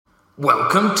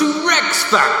Welcome to Rex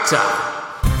Factor!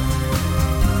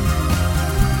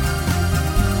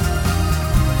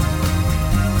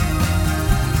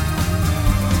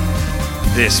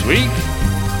 This week,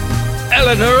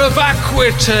 Eleanor of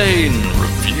Aquitaine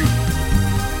review.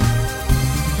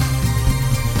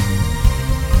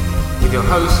 With your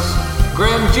hosts,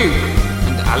 Graham Duke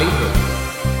and Ali Hood.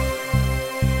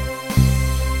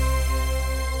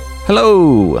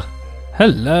 Hello!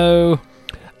 Hello.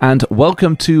 And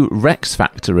welcome to Rex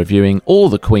Factor, reviewing all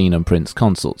the Queen and Prince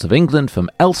Consorts of England from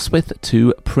Elspeth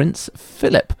to Prince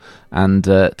Philip. And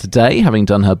today, having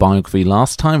done her biography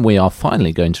last time, we are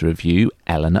finally going to review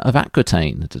Eleanor of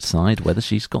Aquitaine to decide whether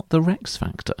she's got the Rex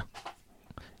Factor.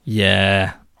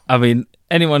 Yeah. I mean,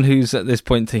 anyone who's at this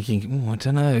point thinking, I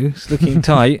don't know, it's looking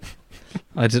tight.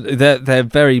 They're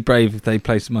very brave if they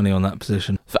place money on that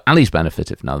position. For Ali's benefit,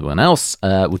 if no one else,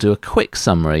 we'll do a quick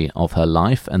summary of her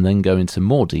life and then go into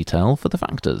more detail for the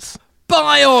factors.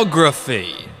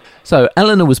 Biography! So,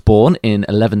 Eleanor was born in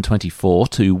 1124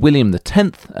 to William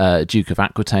X, Duke of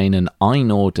Aquitaine and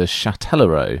Eleanor de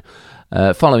Châtellerault.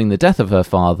 Following the death of her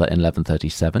father in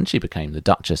 1137, she became the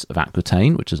Duchess of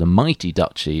Aquitaine, which is a mighty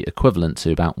duchy equivalent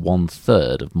to about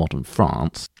 1/3 of modern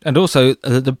France. And also,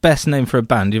 the best name for a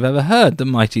band you've ever heard, the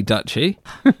Mighty Duchy,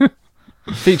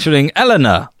 featuring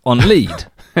Eleanor on lead.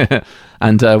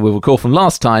 And we'll recall from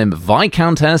last time,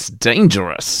 Viscountess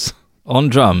Dangerous on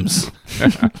drums.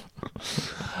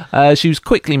 She was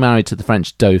quickly married to the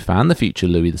French Dauphin, the future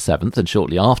Louis VII, and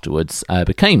shortly afterwards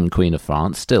became Queen of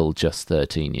France, still just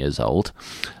 13 years old.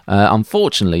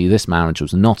 Unfortunately, this marriage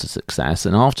was not a success,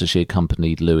 and after she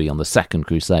accompanied Louis on the Second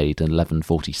Crusade in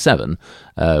 1147,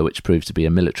 which proved to be a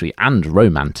military and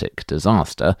romantic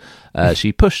disaster,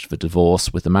 she pushed for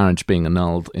divorce, with the marriage being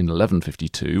annulled in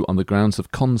 1152 on the grounds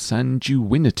of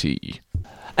consanguinity.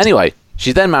 Anyway,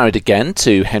 she then married again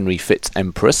to Henry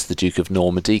Fitz-Empress, the Duke of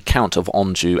Normandy, Count of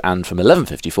Anjou, and from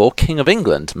 1154, King of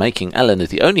England, making Eleanor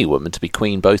the only woman to be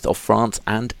Queen both of France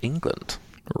and England.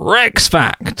 Rex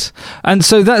fact! And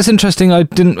so that's interesting, I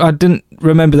didn't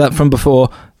remember that from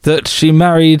before, that she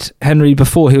married Henry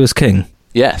before he was king.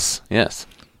 Yes.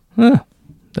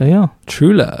 There you are.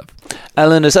 True love.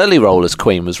 Eleanor's early role as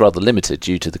queen was rather limited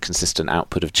due to the consistent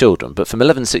output of children, but from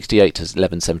 1168 to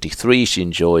 1173 she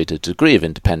enjoyed a degree of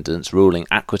independence, ruling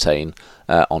Aquitaine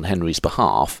on Henry's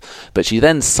behalf, but she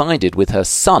then sided with her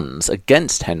sons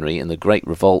against Henry in the Great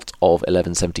Revolt of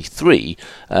 1173,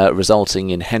 resulting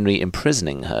in Henry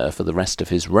imprisoning her for the rest of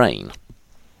his reign.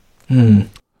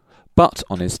 But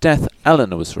on his death,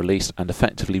 Eleanor was released and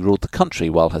effectively ruled the country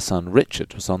while her son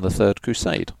Richard was on the Third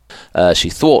Crusade. She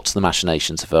thwarted the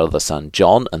machinations of her other son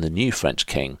John and the new French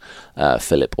king,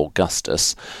 Philip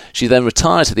Augustus. She then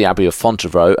retired to the Abbey of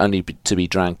Fontevraud, only to be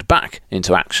dragged back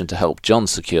into action to help John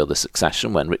secure the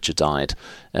succession when Richard died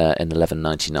in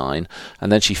 1199.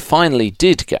 And then she finally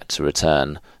did get to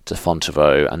return to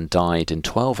Fontevraud and died in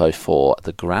 1204 at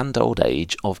the grand old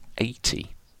age of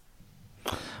 80.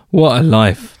 What a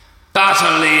life.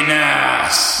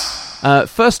 Battliness!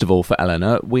 First of all, for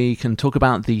Eleanor, we can talk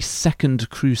about the Second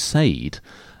Crusade,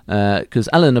 because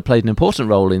Eleanor played an important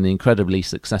role in the incredibly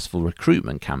successful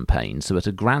recruitment campaign. So at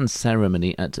a grand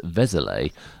ceremony at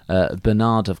Vézelay,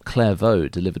 Bernard of Clairvaux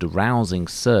delivered a rousing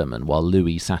sermon while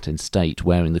Louis sat in state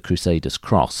wearing the Crusader's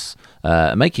cross,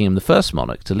 making him the first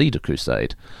monarch to lead a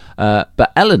crusade.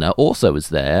 But Eleanor also was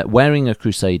there, wearing a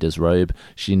crusader's robe.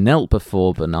 She knelt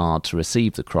before Bernard to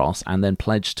receive the cross and then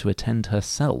pledged to attend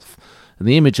herself. And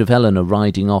the image of Eleanor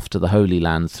riding off to the Holy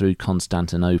Land through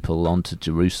Constantinople onto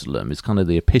Jerusalem is kind of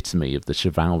the epitome of the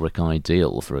chivalric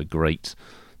ideal for a great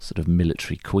sort of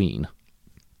military queen.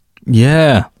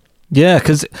 Yeah,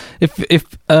 because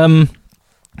if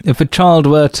a child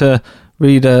were to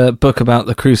read a book about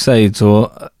the Crusades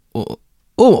or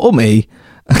me,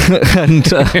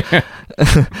 and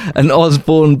an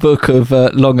Osborne book of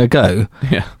long ago,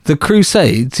 the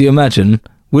Crusades, you imagine,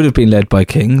 would have been led by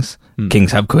kings.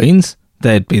 Kings have queens.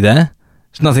 They'd be there.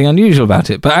 There's nothing unusual about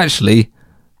it. But actually,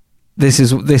 this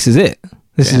is it.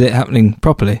 This is it happening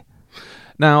properly.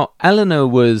 Now, Eleanor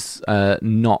was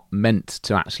not meant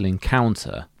to actually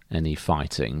encounter any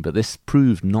fighting, but this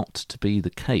proved not to be the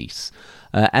case.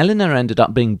 Eleanor ended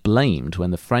up being blamed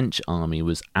when the French army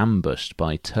was ambushed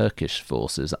by Turkish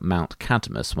forces at Mount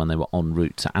Cadmus when they were en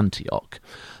route to Antioch,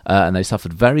 and they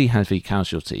suffered very heavy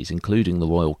casualties, including the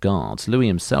royal guards. Louis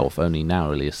himself only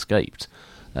narrowly escaped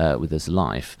with his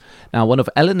life. Now, one of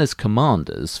Eleanor's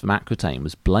commanders from Aquitaine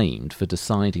was blamed for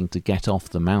deciding to get off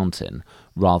the mountain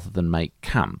rather than make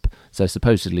camp. So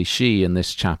supposedly she and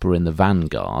this chap are in the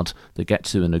vanguard. They get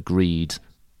to an agreed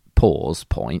pause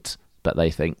point, but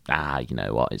they think, you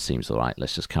know what, it seems all right,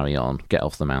 let's just carry on, get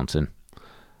off the mountain.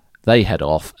 They head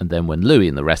off, and then when Louis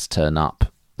and the rest turn up,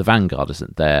 the vanguard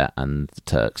isn't there, and the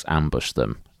Turks ambush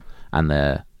them, and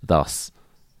they're thus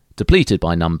depleted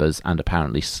by numbers and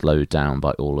apparently slowed down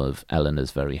by all of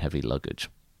Eleanor's very heavy luggage.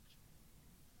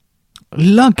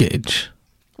 Luggage?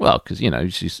 Well, because, you know,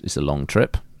 it's a long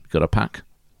trip. You've got to pack.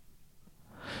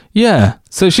 Yeah,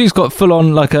 so she's got full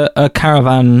on like a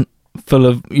caravan full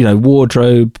of, you know,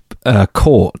 wardrobe,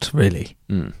 court, really.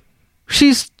 Mm.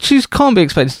 She's can't be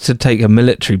expected to take a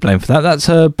military blame for that. That's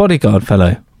her bodyguard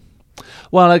fellow.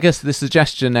 Well, I guess the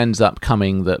suggestion ends up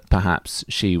coming that perhaps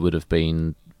she would have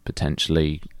been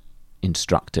potentially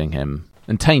instructing him,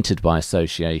 and tainted by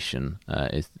association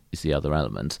is the other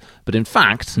element. But in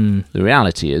fact, the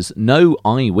reality is no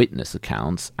eyewitness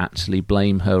accounts actually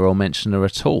blame her or mention her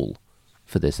at all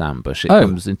for this ambush. It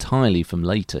comes entirely from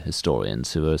later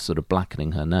historians who are sort of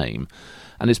blackening her name.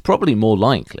 And it's probably more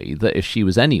likely that if she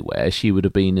was anywhere, she would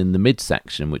have been in the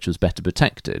midsection, which was better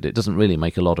protected. It doesn't really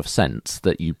make a lot of sense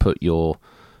that you put your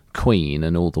queen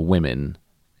and all the women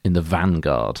in the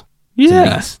vanguard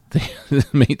to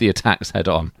meet the attacks head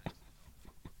on.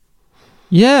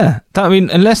 Yeah, I mean,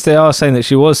 unless they are saying that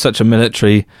she was such a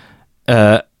military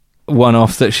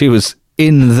one-off that she was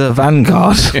in the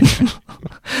vanguard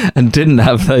and didn't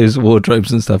have those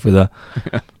wardrobes and stuff with her.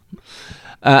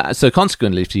 So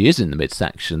consequently, if she is in the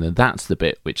midsection, then that's the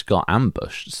bit which got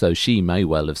ambushed. So she may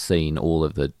well have seen all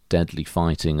of the deadly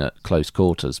fighting at close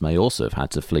quarters, may also have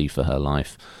had to flee for her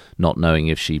life, not knowing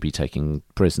if she'd be taken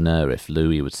prisoner, if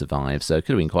Louis would survive. So it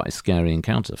could have been quite a scary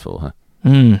encounter for her.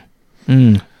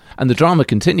 And the drama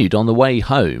continued on the way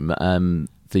home.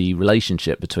 The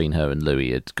relationship between her and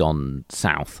Louis had gone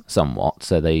south somewhat,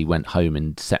 so they went home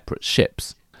in separate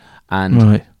ships.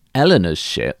 And Eleanor's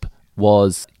ship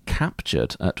was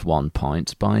captured at one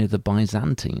point by the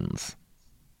Byzantines.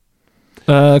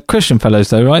 Christian fellows,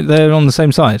 though, right? They're on the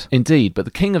same side. Indeed, but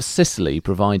the King of Sicily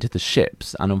provided the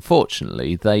ships, and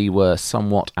unfortunately they were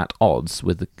somewhat at odds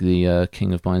with the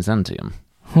King of Byzantium.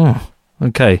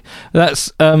 Okay.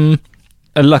 That's a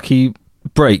lucky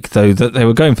break, though, that they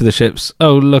were going for the ships.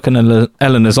 Oh, look, and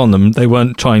Eleanor's on them. They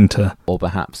weren't trying to... Or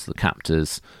perhaps the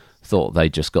captors thought they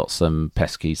just got some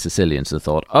pesky Sicilians and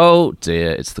thought, oh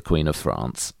dear, it's the Queen of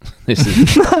France. This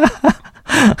is...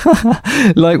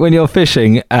 Like when you're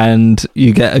fishing and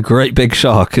you get a great big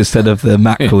shark instead of the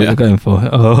mackerel you're going for.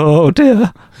 Oh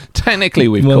dear. Technically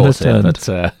we've caught it, but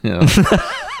you know.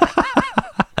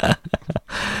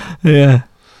 Yeah.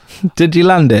 Did you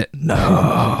land it?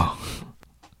 No.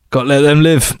 Got to let them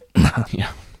live.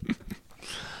 Yeah.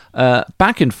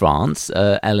 Back in France,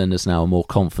 Eleanor's now a more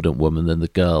confident woman than the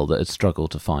girl that had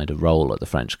struggled to find a role at the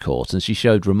French court, and she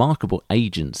showed remarkable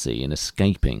agency in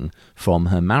escaping from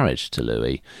her marriage to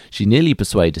Louis. She nearly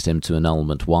persuaded him to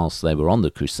annulment whilst they were on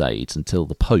the Crusades until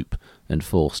the Pope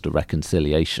enforced a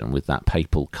reconciliation with that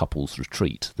papal couple's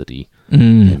retreat that he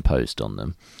imposed on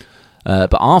them.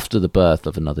 But after the birth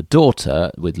of another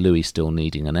daughter, with Louis still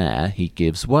needing an heir, he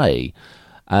gives way.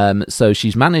 So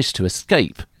she's managed to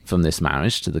escape from this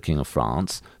marriage to the King of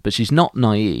France, but she's not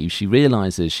naive. She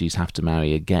realises she's have to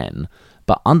marry again,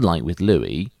 but unlike with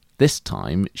Louis, this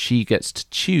time she gets to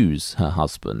choose her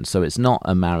husband, so it's not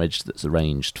a marriage that's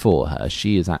arranged for her.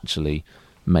 She is actually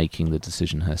making the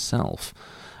decision herself.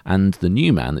 And the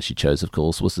new man that she chose, of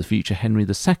course, was the future Henry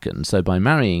II, so by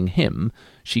marrying him,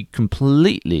 she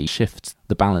completely shifts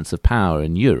the balance of power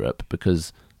in Europe,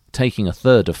 because taking a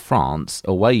third of France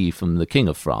away from the King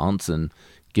of France and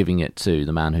giving it to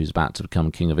the man who's about to become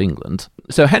King of England.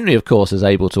 So Henry, of course, is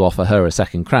able to offer her a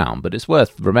second crown, but it's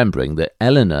worth remembering that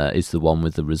Eleanor is the one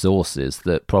with the resources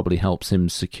that probably helps him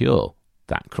secure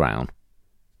that crown.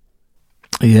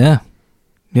 Yeah,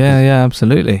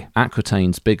 absolutely.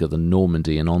 Aquitaine's bigger than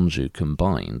Normandy and Anjou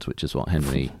combined, which is what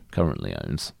Henry currently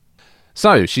owns.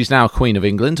 So, she's now Queen of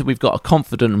England. We've got a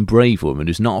confident and brave woman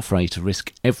who's not afraid to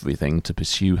risk everything to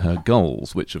pursue her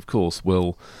goals, which, of course,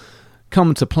 will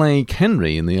come to plague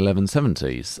Henry in the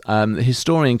 1170s. The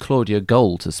historian Claudia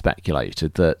Gold has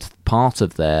speculated that part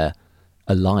of their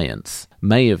alliance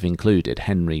may have included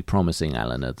Henry promising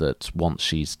Eleanor that once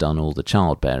she's done all the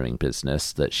childbearing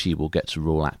business, that she will get to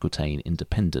rule Aquitaine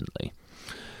independently.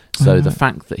 So the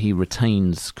fact that he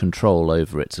retains control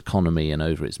over its economy and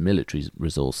over its military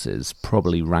resources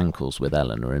probably rankles with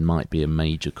Eleanor and might be a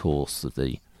major cause of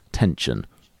the tension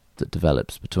that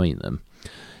develops between them.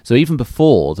 So even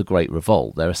before the Great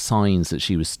Revolt, there are signs that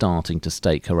she was starting to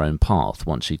stake her own path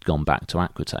once she'd gone back to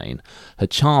Aquitaine. Her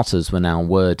charters were now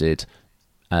worded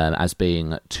as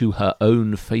being to her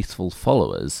own faithful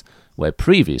followers, where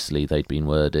previously they'd been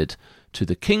worded to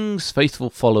the king's faithful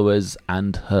followers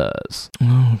and hers.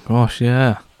 Oh, gosh,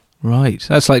 yeah. Right.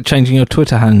 That's like changing your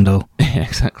Twitter handle. Yeah,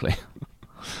 exactly.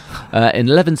 In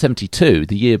 1172,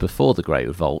 the year before the Great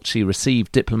Revolt, she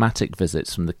received diplomatic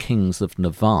visits from the kings of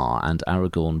Navarre and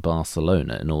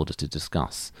Aragon-Barcelona in order to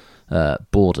discuss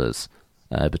borders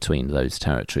between those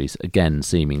territories, again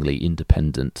seemingly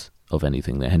independent of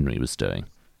anything that Henry was doing.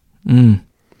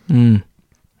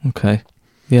 Okay,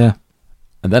 yeah.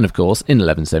 And then, of course, in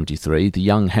 1173, the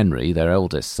young Henry, their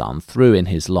eldest son, threw in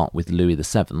his lot with Louis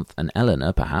VII, and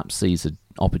Eleanor perhaps sees an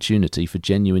opportunity for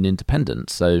genuine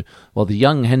independence. So, while the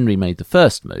young Henry made the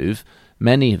first move,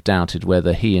 many have doubted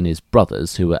whether he and his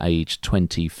brothers, who were aged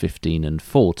 20, 15 and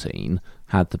 14,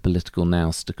 had the political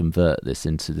nous to convert this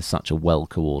into such a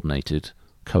well-coordinated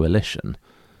coalition.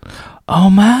 Oh,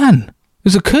 man! It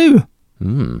was a coup!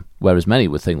 Whereas many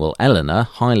would think, well, Eleanor,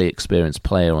 highly experienced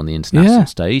player on the international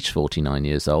stage, 49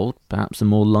 years old, perhaps a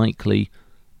more likely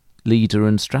leader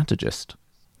and strategist.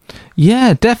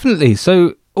 Yeah, definitely.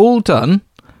 So, all done.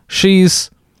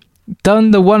 She's done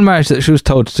the one marriage that she was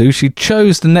told to do. She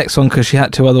chose the next one because she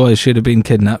had to, otherwise she'd have been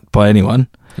kidnapped by anyone.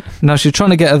 Now she's trying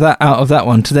to get that out of that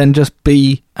one to then just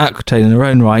be Aquitaine in her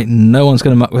own right, and no one's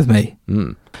going to muck with me.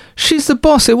 She's the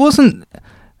boss. It wasn't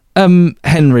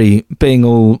Henry being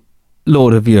all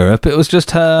Lord of Europe. It was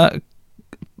just her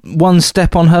one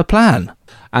step on her plan.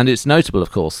 And it's notable,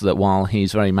 of course, that while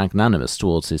he's very magnanimous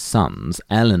towards his sons,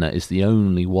 Eleanor is the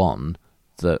only one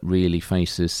that really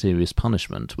faces serious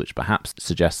punishment, which perhaps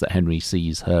suggests that Henry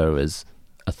sees her as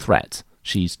a threat.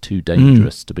 She's too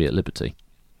dangerous to be at liberty.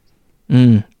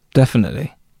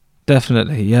 Definitely,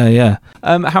 yeah.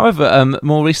 However,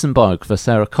 more recent biographer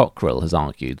Sarah Cockrell has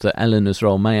argued that Eleanor's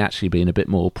role may actually be a bit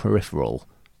more peripheral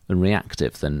and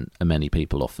reactive than many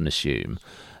people often assume.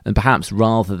 And perhaps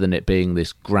rather than it being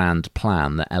this grand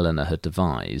plan that Eleanor had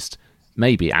devised,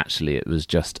 maybe actually it was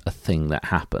just a thing that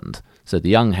happened. So the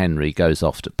young Henry goes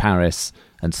off to Paris,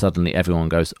 and suddenly everyone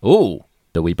goes, oh,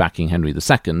 are we backing Henry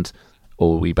II,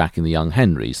 or are we backing the young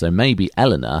Henry? So maybe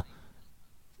Eleanor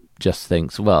just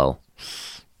thinks, well,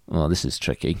 this is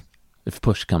tricky. If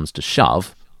push comes to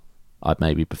shove, I'd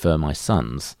maybe prefer my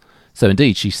sons. So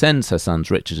indeed, she sends her sons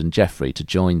Richard and Geoffrey to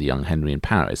join the young Henry in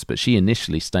Paris, but she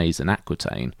initially stays in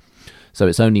Aquitaine. So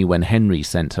it's only when Henry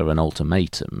sent her an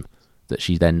ultimatum that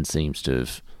she then seems to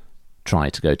have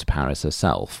tried to go to Paris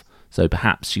herself. So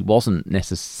perhaps she wasn't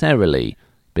necessarily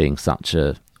being such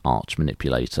a arch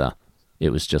manipulator.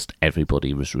 It was just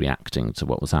everybody was reacting to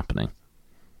what was happening.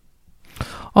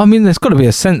 I mean, there's got to be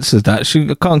a sense of that.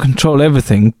 She can't control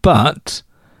everything, but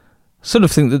sort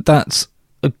of think that that's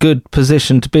a good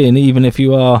position to be in, even if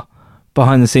you are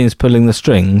behind the scenes pulling the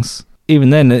strings. Even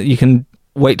then, you can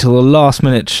wait till the last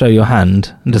minute to show your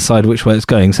hand and decide which way it's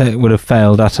going. Say it would have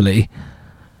failed utterly,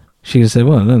 she could say,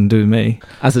 well, it doesn't do me.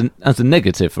 As a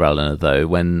negative for Eleanor, though,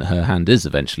 when her hand is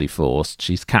eventually forced,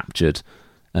 she's captured,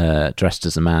 dressed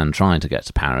as a man trying to get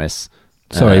to Paris.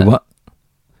 Sorry, what?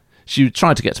 She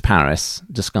tried to get to Paris,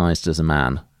 disguised as a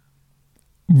man.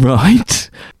 Right.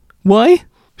 Why?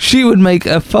 She would make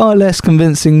a far less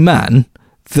convincing man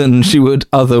than she would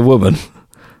other woman.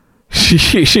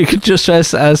 She could just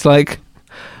dress as like,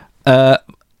 no,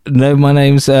 my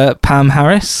name's Pam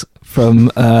Harris from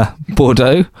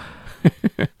Bordeaux.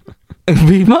 It'd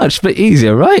be much bit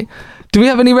easier, right? Do we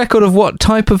have any record of what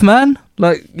type of man?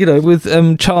 Like,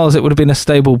 with Charles, it would have been a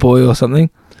stable boy or something.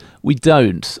 We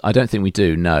don't. I don't think we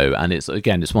do, no. And it's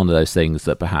one of those things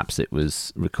that perhaps it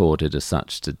was recorded as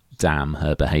such to damn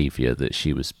her behaviour, that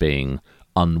she was being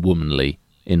unwomanly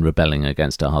in rebelling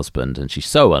against her husband, and she's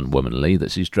so unwomanly that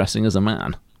she's dressing as a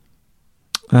man.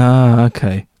 Ah,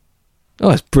 okay. Oh,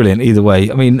 it's brilliant either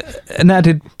way. I mean, an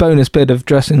added bonus bit of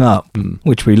dressing up,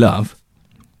 which we love.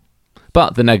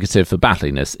 But the negative for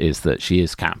battliness is that she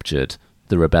is captured,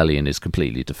 the rebellion is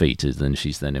completely defeated, and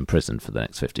she's then imprisoned for the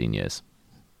next 15 years.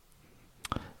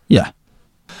 Yeah.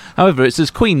 However, it's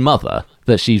as Queen Mother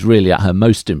that she's really at her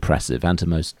most impressive and her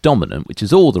most dominant, which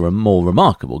is all the more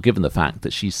remarkable given the fact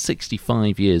that she's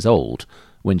 65 years old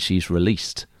when she's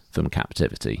released from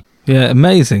captivity. Yeah,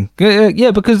 amazing.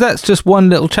 Yeah, because that's just one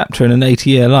little chapter in an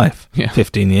 80-year life. Yeah.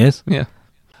 15 years. Yeah.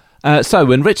 So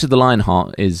when Richard the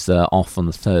Lionheart is off on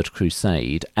the Third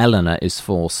Crusade, Eleanor is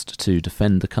forced to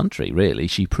defend the country, really.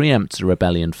 She preempts a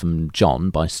rebellion from John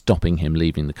by stopping him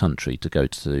leaving the country to go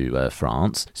to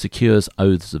France, secures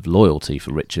oaths of loyalty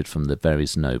for Richard from the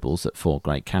various nobles at 4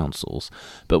 great councils.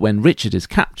 But when Richard is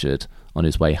captured on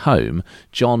his way home,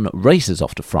 John races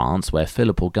off to France, where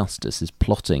Philip Augustus is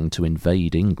plotting to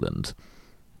invade England.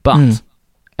 But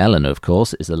Eleanor, of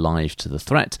course, is alive to the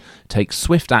threat, takes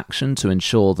swift action to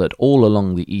ensure that all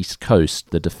along the east coast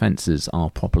the defences are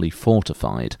properly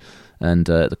fortified. And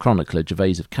the chronicler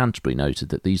Gervase of Canterbury noted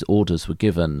that these orders were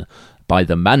given by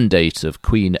the mandate of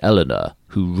Queen Eleanor,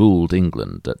 who ruled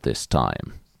England at this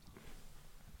time.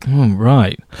 Oh,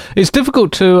 right. It's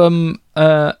difficult to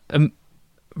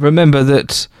remember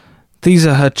that these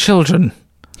are her children.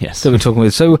 Yes. That we're talking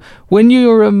with. So when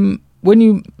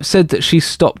you said that she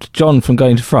stopped John from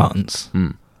going to France,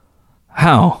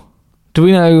 how do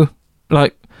we know?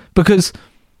 Like, because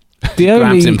the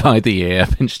only grabbed him by the ear,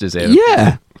 pinched his ear.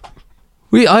 Yeah.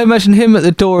 I imagine him at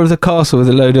the door of the castle with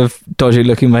a load of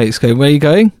dodgy-looking mates going, "Where are you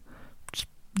going?"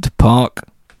 "To park."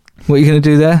 "What are you going to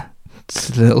do there?"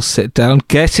 "Just a little sit down."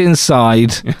 "Get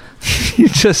inside." You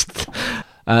just...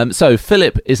 So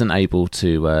Philip isn't able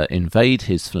to invade.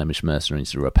 His Flemish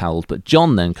mercenaries are repelled, but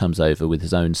John then comes over with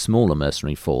his own smaller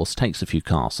mercenary force, takes a few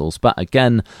castles, but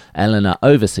again, Eleanor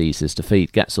oversees his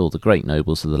defeat, gets all the great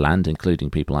nobles of the land, including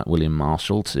people like William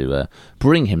Marshal, to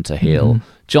bring him to heel.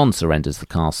 John surrenders the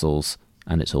castles,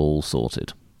 and it's all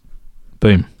sorted.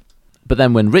 Boom. But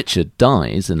then when Richard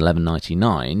dies in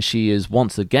 1199, she is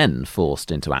once again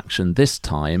forced into action, this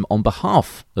time on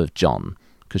behalf of John,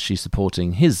 because she's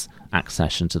supporting his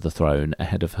accession to the throne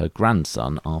ahead of her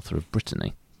grandson, Arthur of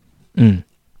Brittany. And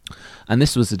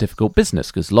this was a difficult business,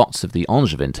 because lots of the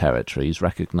Angevin territories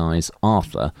recognise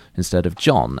Arthur instead of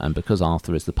John, and because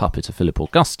Arthur is the puppet of Philip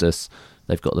Augustus,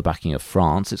 they've got the backing of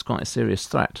France. It's quite a serious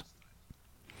threat.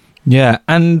 Yeah,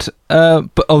 and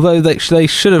but although they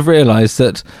should have realised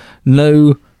that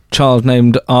no child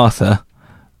named Arthur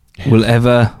will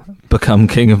ever become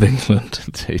King of England.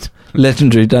 Indeed.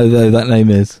 Legendary though that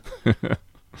name is.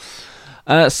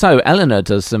 So Eleanor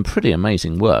does some pretty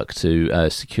amazing work to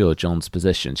secure John's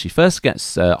position. She first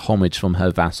gets homage from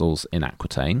her vassals in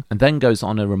Aquitaine, and then goes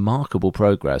on a remarkable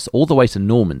progress all the way to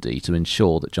Normandy to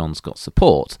ensure that John's got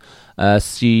support.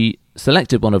 She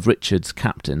selected one of Richard's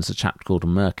captains, a chap called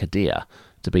Mercader,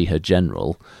 to be her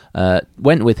general,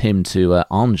 went with him to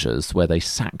Angers, where they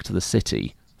sacked the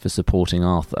city for supporting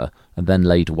Arthur, and then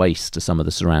laid waste to some of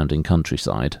the surrounding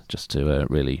countryside, just to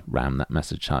really ram that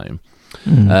message home.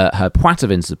 Her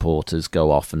Poitevin supporters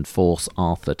go off and force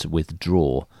Arthur to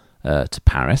withdraw to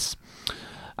Paris.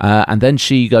 And then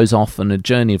she goes off on a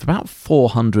journey of about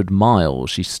 400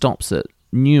 miles. She stops at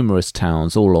numerous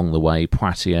towns all along the way: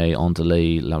 Poitiers,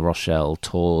 Andely, La Rochelle,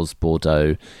 Tours,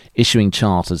 Bordeaux, issuing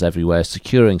charters everywhere,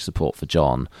 securing support for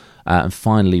John, and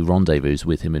finally rendezvous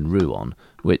with him in Rouen,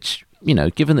 which, you know,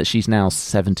 given that she's now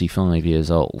 75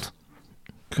 years old,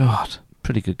 God,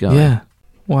 pretty good going. Yeah.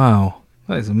 Wow.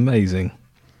 That is amazing.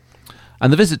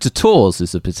 And the visit to Tours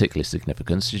is of particular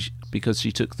significance because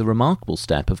she took the remarkable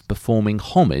step of performing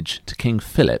homage to King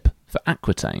Philip for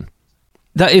Aquitaine.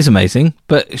 That is amazing,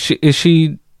 but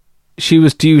she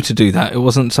was due to do that. It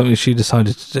wasn't something she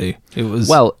decided to do. It was...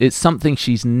 Well, it's something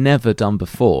she's never done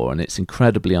before, and it's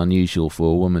incredibly unusual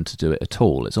for a woman to do it at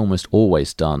all. It's almost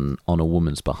always done on a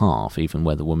woman's behalf, even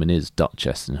where the woman is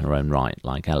Duchess in her own right,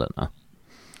 like Eleanor.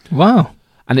 Wow.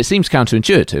 And it seems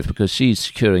counterintuitive because she's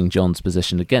securing John's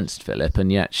position against Philip,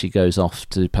 and yet she goes off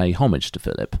to pay homage to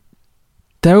Philip.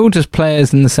 They're all just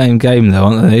players in the same game, though,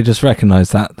 aren't they? They just recognise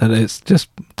that it's just,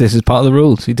 this is part of the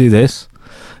rules. You do this,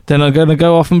 then I'm going to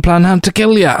go off and plan how to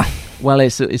kill you. Well,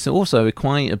 it's also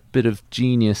quite a bit of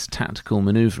genius tactical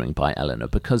manoeuvring by Eleanor,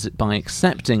 because by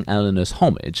accepting Eleanor's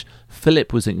homage,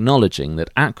 Philip was acknowledging that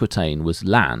Aquitaine was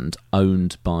land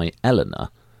owned by Eleanor,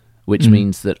 which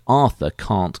means that Arthur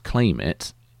can't claim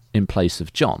it in place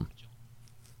of John.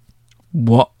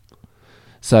 What?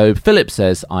 So Philip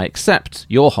says, I accept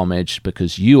your homage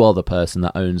because you are the person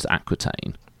that owns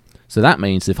Aquitaine. So that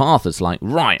means if Arthur's like,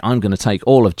 right, I'm going to take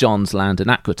all of John's land in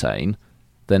Aquitaine,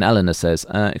 then Eleanor says,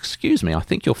 excuse me, I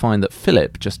think you'll find that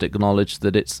Philip just acknowledged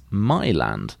that it's my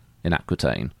land in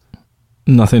Aquitaine.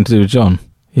 Nothing to do with John.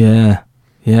 Yeah.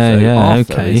 So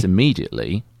Arthur okay. is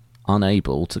immediately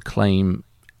unable to claim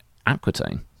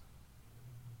Aquitaine.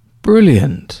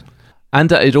 Brilliant.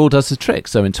 And it all does the trick.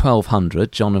 So in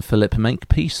 1200, John and Philip make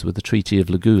peace with the Treaty of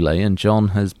Lagoulet, and John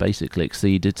has basically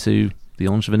acceded to the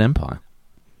Angevin Empire.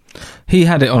 He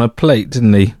had it on a plate,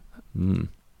 didn't he?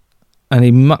 And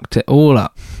he mucked it all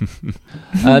up.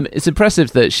 It's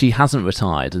impressive that she hasn't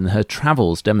retired, and her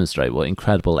travels demonstrate what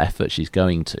incredible effort she's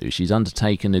going to. She's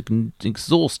undertaken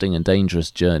exhausting and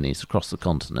dangerous journeys across the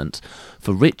continent.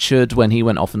 For Richard, when he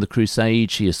went off on the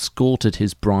crusade, she escorted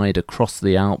his bride across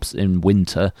the Alps in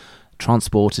winter,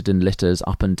 transported in litters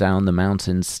up and down the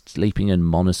mountains, sleeping in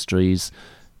monasteries,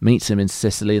 meets him in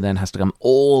Sicily, then has to come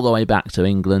all the way back to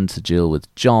England to deal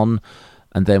with John.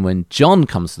 And then when John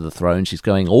comes to the throne, she's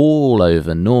going all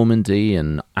over Normandy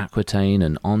and Aquitaine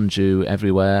and Anjou,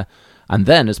 everywhere. And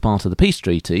then, as part of the peace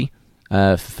treaty,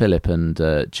 for Philip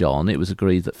and John, it was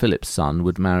agreed that Philip's son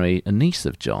would marry a niece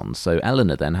of John. So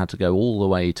Eleanor then had to go all the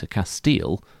way to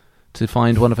Castile to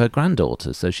find one of her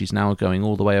granddaughters. So she's now going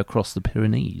all the way across the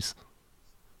Pyrenees.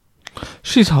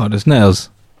 She's hard as nails.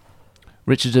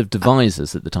 Richard of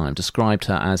Devizes at the time described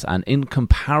her as an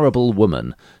incomparable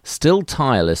woman, still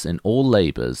tireless in all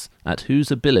labours, at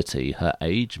whose ability her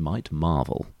age might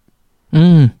marvel.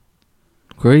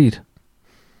 Agreed.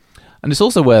 And it's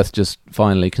also worth just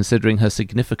finally considering her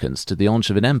significance to the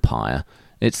Angevin Empire.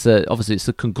 It's obviously it's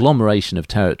a conglomeration of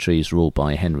territories ruled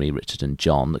by Henry, Richard and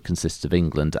John that consists of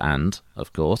England and,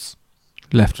 of course,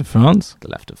 the left of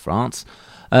France.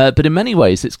 But in many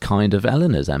ways, it's kind of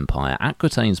Eleanor's empire.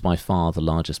 Aquitaine's by far the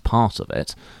largest part of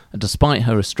it, and despite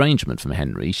her estrangement from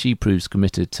Henry, she proves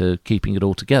committed to keeping it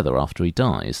all together after he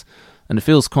dies. And it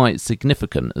feels quite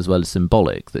significant as well as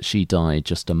symbolic that she died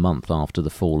just a month after the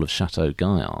fall of Chateau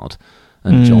Gaillard,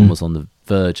 and John was on the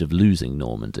verge of losing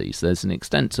Normandy. So there's an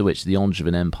extent to which the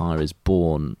Angevin Empire is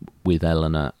born with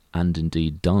Eleanor and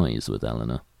indeed dies with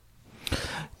Eleanor.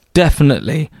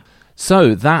 Definitely.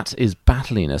 So that is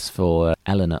battliness for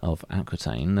Eleanor of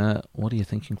Aquitaine. What are you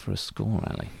thinking for a score,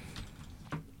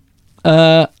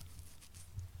 Ali?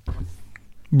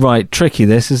 Right, tricky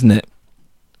this, isn't it?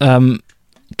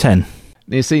 10.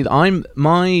 You see,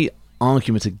 my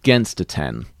argument against a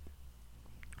 10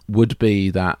 would be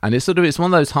that, and it's one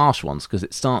of those harsh ones because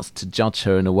it starts to judge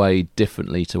her in a way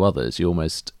differently to others. You're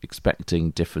almost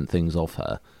expecting different things of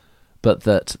her, but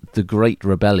that the Great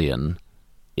Rebellion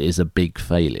is a big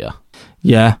failure.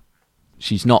 Yeah.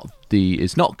 It's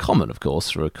not common, of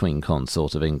course, for a queen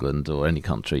consort of England or any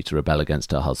country to rebel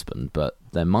against her husband, but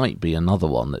there might be another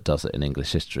one that does it in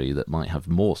English history that might have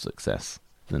more success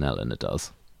than Eleanor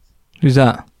does. Who's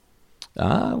that?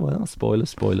 Well,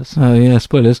 spoilers. Oh yeah,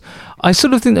 spoilers. I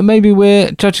sort of think that maybe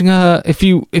we're judging her. If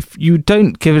you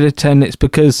don't give it a 10, it's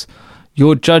because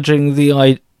you're judging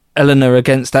the Eleanor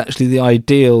against actually the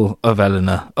ideal of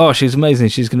Eleanor. Oh, she's amazing.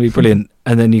 She's going to be brilliant.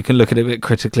 And then you can look at it a bit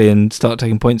critically and start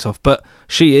taking points off. But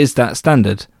she is that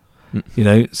standard, you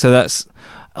know. So that's.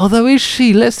 Although is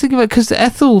she? Let's think about it, because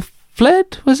Ethel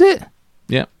fled. Was it?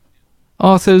 Yeah.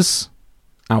 Alfred's.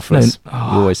 You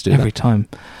always do every that. time.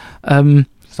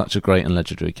 Such a great and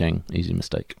legendary king. Easy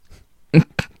mistake.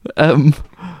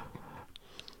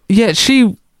 Yeah,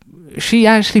 she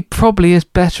actually probably is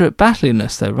better at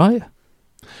battliness, though, right?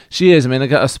 She is. I mean,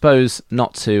 I suppose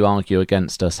not to argue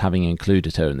against us having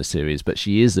included her in the series, but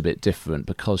she is a bit different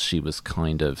because she was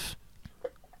kind of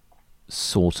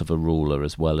sort of a ruler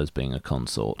as well as being a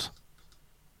consort.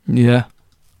 Yeah.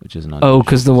 Which is an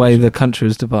because the way the country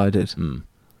was divided.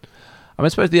 I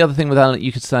suppose the other thing with Eleanor,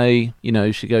 you could say, you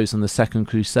know, she goes on the Second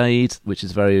Crusade, which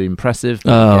is very impressive.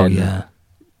 But again,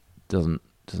 doesn't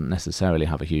necessarily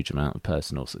have a huge amount of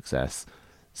personal success.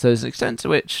 So there's an extent to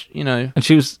which, you know... And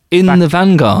she was in the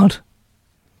vanguard.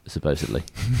 Supposedly.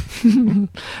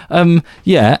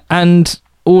 Yeah, and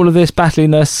all of this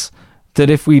battliness, that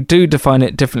if we do define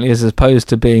it differently as opposed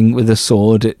to being with a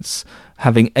sword, it's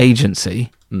having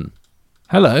agency.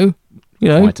 Hello. You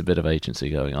know. Quite a bit of agency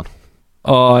going on.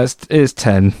 Oh, it's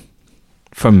 10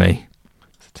 from me.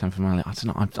 It's a 10 from Ali. I don't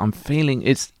know. I'm feeling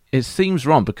it seems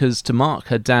wrong because to mark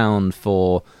her down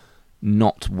for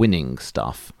not winning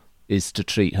stuff is to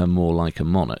treat her more like a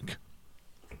monarch.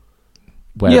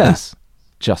 Whereas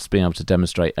just being able to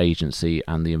demonstrate agency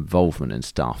and the involvement in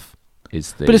stuff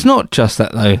is the... But it's not just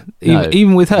that, though. No.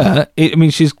 Even with her, I mean,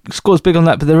 she scores big on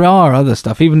that, but there are other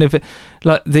stuff. Even if it...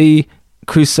 Like the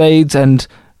Crusades, and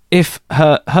if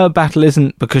her battle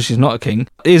isn't, because she's not a king,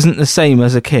 isn't the same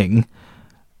as a king,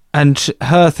 and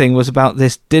her thing was about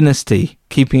this dynasty,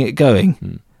 keeping it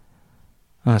going.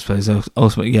 I suppose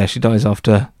ultimately, she dies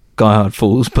after Gaillard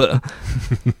falls, but...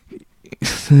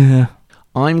 yeah.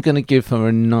 I'm going to give her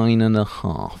a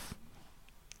 9.5.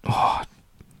 Oh,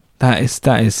 that is...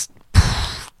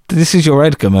 This is your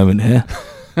Edgar moment here.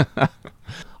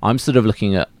 I'm sort of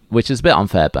looking at, which is a bit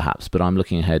unfair perhaps, but I'm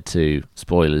looking ahead to,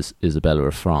 spoilers, Isabella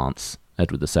of France,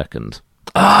 Edward II.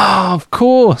 Ah, of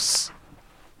course.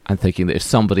 And thinking that if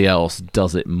somebody else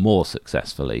does it more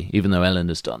successfully, even though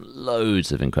Eleanor's done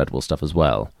loads of incredible stuff as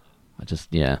well,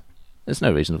 there's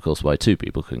no reason, of course, why two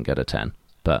people couldn't get a 10,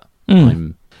 but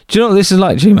I'm... Do you know what this is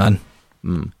like, G-Man?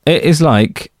 It is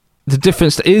like... The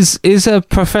difference is a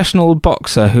professional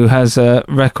boxer who has a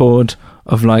record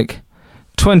of like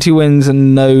 20 wins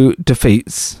and no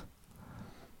defeats,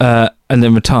 and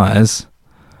then retires,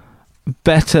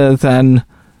 better than,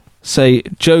 say,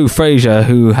 Joe Frazier,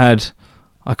 who had,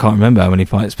 I can't remember how many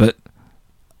fights, but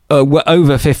we're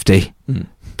over 50,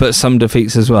 but some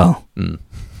defeats as well.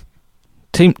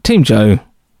 Team Joe.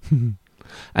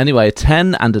 Anyway, a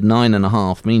 10 and a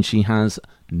 9.5 means she has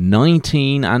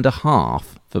 19.5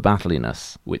 for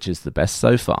battliness, which is the best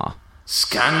so far.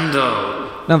 Scandal.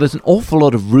 Now, there's an awful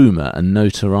lot of rumour and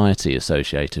notoriety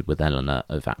associated with Eleanor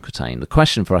of Aquitaine. The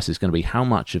question for us is going to be how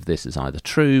much of this is either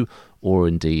true or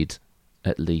indeed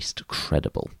at least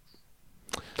credible.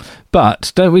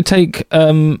 But don't we take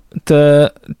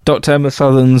the Dr. Emma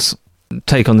Southern's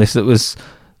take on this that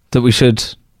we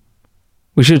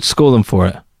should score them for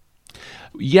it?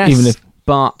 Yes, even if...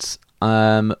 but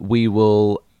we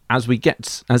will, as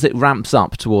it ramps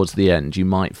up towards the end, you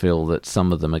might feel that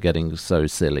some of them are getting so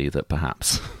silly that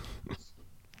perhaps...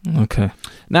 Okay.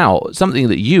 Now, something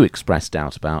that you expressed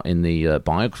doubt about in the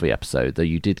biography episode, though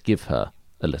you did give her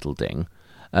a little ding,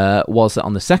 was that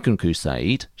on the Second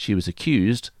Crusade, she was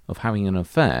accused of having an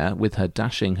affair with her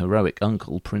dashing, heroic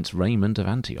uncle, Prince Raymond of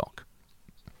Antioch.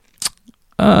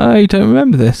 I don't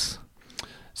remember this.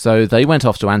 So they went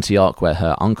off to Antioch, where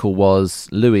her uncle was.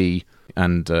 Louis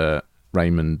and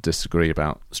Raymond disagree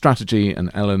about strategy,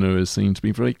 and Eleanor is seen to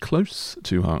be very close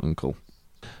to her uncle.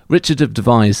 Richard of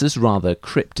Devizes rather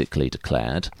cryptically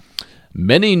declared,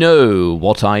 "Many know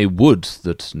what I would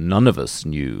that none of us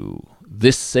knew.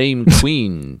 This same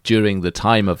queen, during the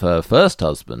time of her first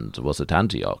husband, was at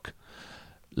Antioch.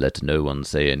 Let no one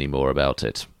say any more about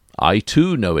it. I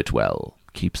too know it well.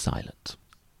 Keep silent."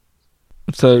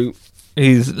 So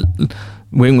he's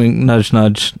wink, wink, nudge,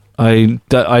 nudge. I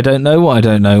don't know what I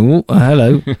don't know.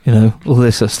 Hello, all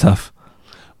this sort of stuff.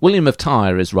 William of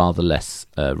Tyre is rather less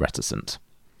reticent.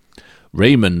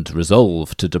 "Raymond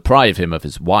resolved to deprive him of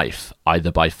his wife,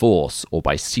 either by force or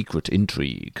by secret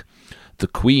intrigue. The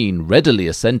queen readily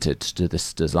assented to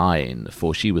this design,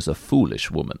 for she was a foolish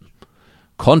woman.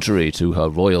 Contrary to her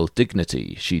royal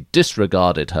dignity, she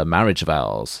disregarded her marriage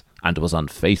vows and was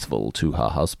unfaithful to her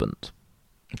husband."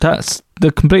 That's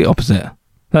the complete opposite.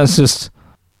 That's just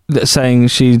saying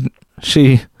she.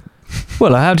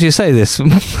 Well, how do you say this?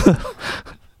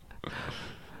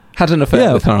 Had an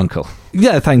affair with her uncle.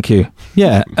 Yeah, thank you.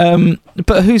 Yeah,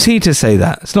 but who's he to say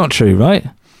that? It's not true, right?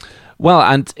 Well,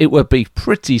 and it would be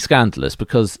pretty scandalous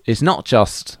because it's not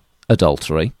just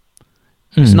adultery.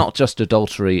 It's not just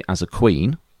adultery as a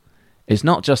queen. It's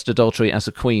not just adultery as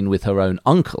a queen with her own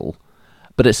uncle,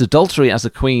 but it's adultery as a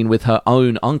queen with her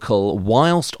own uncle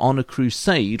whilst on a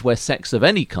crusade where sex of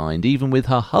any kind, even with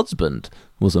her husband,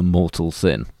 was a mortal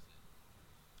sin.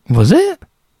 Was it?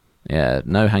 Yeah,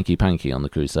 no hanky-panky on the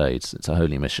crusades. It's a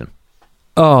holy mission.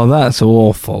 Oh, that's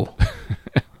awful.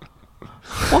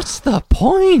 What's the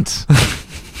point?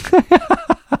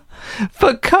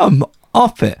 But come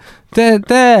off it.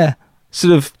 They're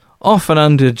sort of often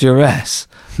under duress,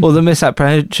 or the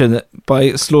misapprehension that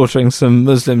by slaughtering some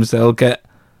Muslims they'll get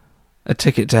a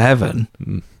ticket to heaven.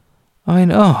 I mean,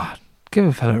 give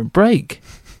a fella a break.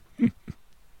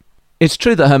 It's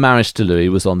true that her marriage to Louis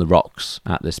was on the rocks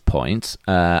at this point,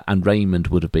 and Raymond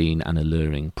would have been an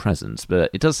alluring presence, but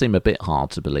it does seem a bit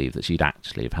hard to believe that she'd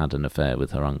actually have had an affair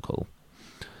with her uncle.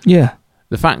 Yeah.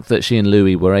 The fact that she and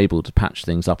Louis were able to patch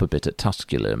things up a bit at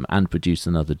Tusculum and produce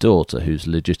another daughter whose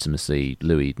legitimacy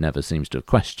Louis never seems to have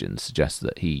questioned suggests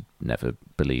that he never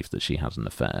believed that she had an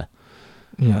affair.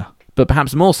 Yeah. But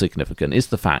perhaps more significant is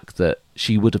the fact that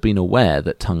she would have been aware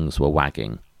that tongues were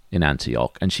wagging in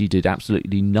Antioch, and she did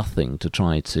absolutely nothing to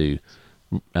try to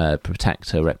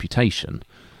protect her reputation.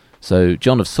 So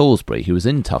John of Salisbury, who was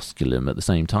in Tusculum at the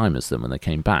same time as them when they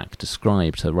came back,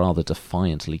 described her rather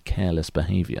defiantly careless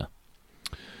behaviour.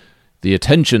 "The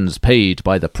attentions paid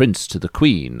by the prince to the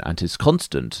queen, and his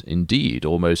constant, indeed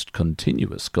almost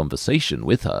continuous conversation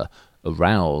with her,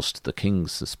 aroused the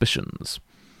king's suspicions.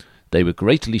 They were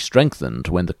greatly strengthened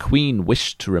when the queen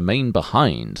wished to remain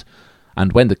behind,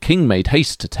 and when the king made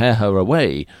haste to tear her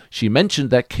away, she mentioned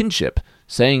their kinship,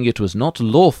 saying it was not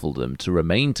lawful them to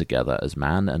remain together as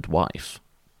man and wife."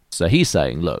 So he's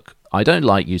saying, look, I don't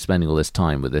like you spending all this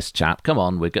time with this chap. Come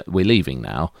on, we're leaving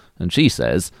now. And she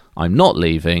says, I'm not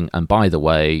leaving, and by the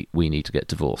way, we need to get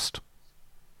divorced.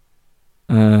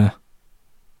 But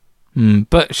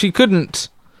she couldn't...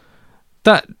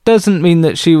 That doesn't mean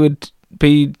that she would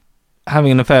be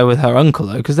having an affair with her uncle,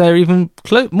 though, because they're even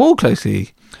more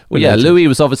closely... Well, yeah, Louis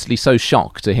was obviously so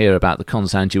shocked to hear about the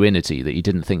consanguinity that he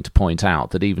didn't think to point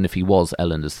out that even if he was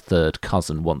Eleanor's third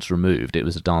cousin once removed, it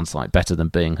was a darn sight better than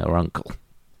being her uncle.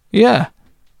 Yeah.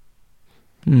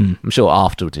 I'm sure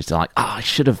afterwards it's like, I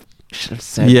should have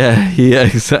said... Yeah,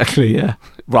 exactly, yeah.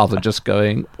 Rather than just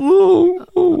going,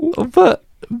 but...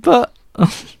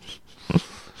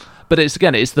 But it's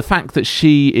the fact that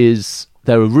she is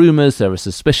there are rumours, there are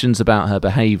suspicions about her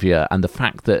behaviour, and the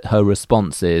fact that her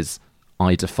response is,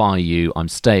 I defy you, I'm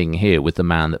staying here with the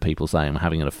man that people say I'm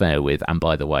having an affair with, and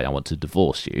by the way, I want to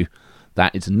divorce you.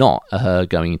 That is not her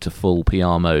going into full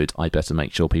PR mode, I better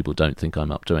make sure people don't think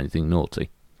I'm up to anything naughty.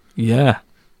 Yeah.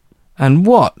 And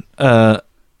what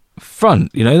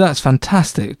front, that's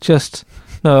fantastic. Just,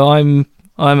 no, I'm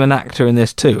an actor in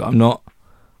this too. I'm not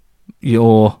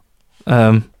your,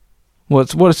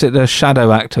 what is it, the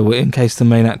shadow actor in case the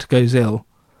main actor goes ill?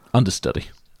 Understudy,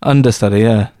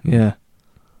 yeah.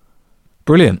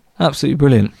 Brilliant, absolutely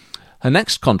brilliant. Her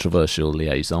next controversial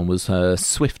liaison was her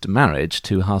swift marriage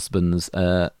to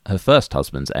her first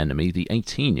husband's enemy, the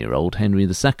 18-year-old Henry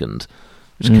II,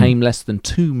 which came less than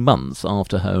 2 months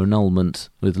after her annulment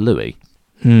with Louis.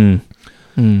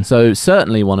 So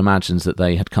certainly one imagines that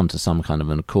they had come to some kind of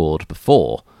an accord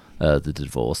before the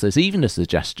divorce. There's even a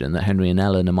suggestion that Henry and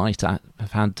Eleanor might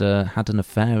have had an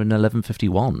affair in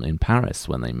 1151 in Paris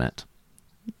when they met.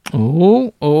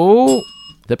 Oh.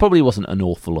 There probably wasn't an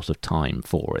awful lot of time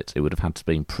for it. It would have had to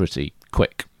been pretty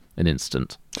quick, an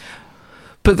instant.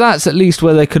 But that's at least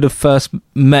where they could have first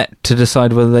met to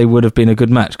decide whether they would have been a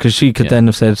good match, because she could then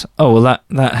have said, oh, well,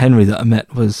 that Henry that I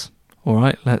met was all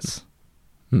right, let's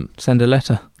send a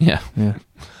letter. Yeah.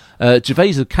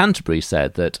 Gervase of Canterbury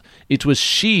said that it was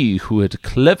she who had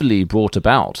cleverly brought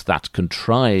about that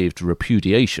contrived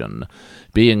repudiation,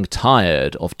 being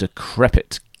tired of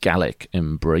decrepit Gallic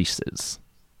embraces.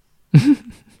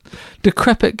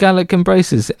 Decrepit Gallic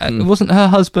embraces. Wasn't her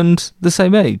husband the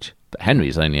same age? But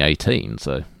Henry's only 18,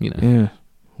 so, Yeah.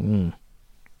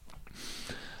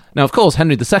 Now, of course,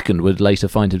 Henry II would later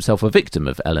find himself a victim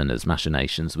of Eleanor's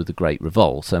machinations with the Great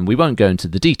Revolt, and we won't go into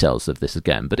the details of this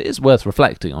again, but it is worth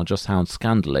reflecting on just how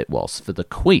scandal it was for the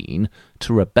Queen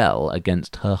to rebel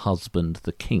against her husband,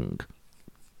 the King.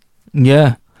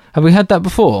 Yeah. Have we had that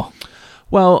before?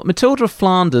 Well, Matilda of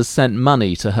Flanders sent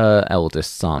money to her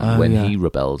eldest son when he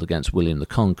rebelled against William the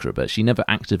Conqueror, but she never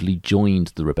actively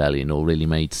joined the rebellion or really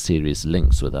made serious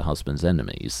links with her husband's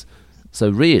enemies. So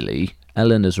really,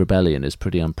 Eleanor's rebellion is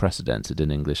pretty unprecedented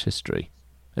in English history,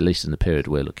 at least in the period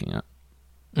we're looking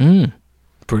at.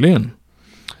 Brilliant.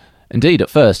 Indeed, at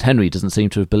first, Henry doesn't seem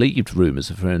to have believed rumours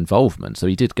of her involvement, so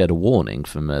he did get a warning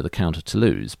from the Count of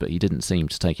Toulouse, but he didn't seem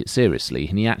to take it seriously,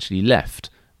 and he actually left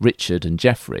Richard and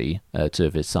Geoffrey, two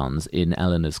of his sons, in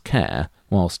Eleanor's care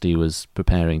whilst he was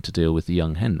preparing to deal with the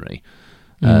young Henry,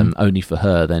 only for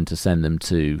her then to send them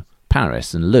to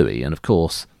Paris and Louis, and of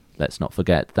course, let's not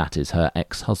forget, that is her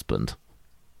ex-husband.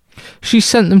 She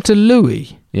sent them to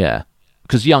Louis? Yeah,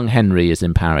 because young Henry is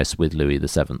in Paris with Louis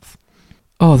VII.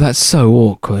 Oh, that's so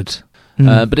awkward.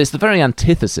 But it's the very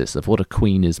antithesis of what a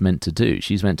queen is meant to do.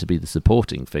 She's meant to be the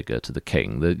supporting figure to the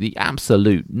king. The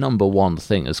absolute number one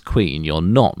thing as queen you're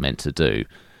not meant to do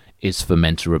is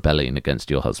foment a rebellion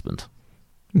against your husband.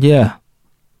 Yeah.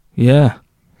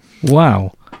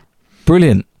 Wow.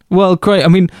 Brilliant. Well, great. I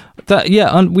mean,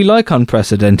 we like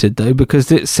unprecedented, though,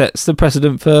 because it sets the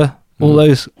precedent for all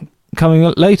those coming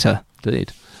later.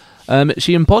 Indeed.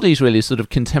 She embodies really sort of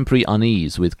contemporary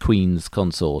unease with queens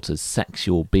consort as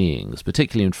sexual beings,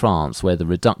 particularly in France, where the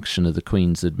reduction of the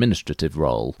queen's administrative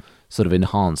role sort of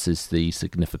enhances the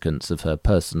significance of her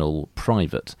personal,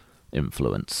 private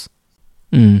influence,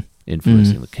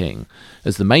 influencing the king.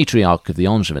 As the matriarch of the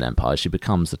Angevin Empire, she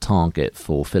becomes a target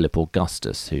for Philip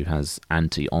Augustus, who has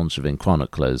anti-Angevin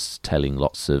chroniclers telling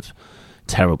lots of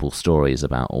terrible stories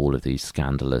about all of these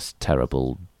scandalous,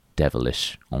 terrible,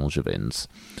 devilish Angevins.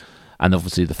 And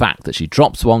obviously the fact that she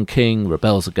drops one king,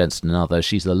 rebels against another,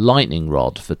 she's a lightning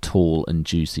rod for tall and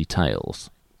juicy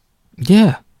tales.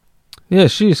 Yeah,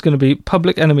 she's going to be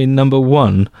public enemy number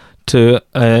one to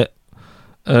a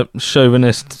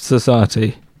chauvinist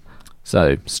society.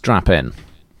 So, strap in.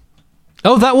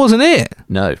 Oh, that wasn't it?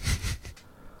 No.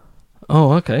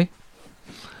 Oh, okay.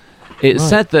 It's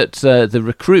said that the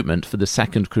recruitment for the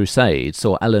Second Crusade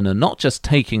saw Eleanor not just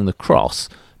taking the cross,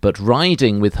 but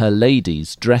riding with her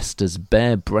ladies dressed as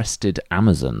bare-breasted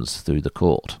Amazons through the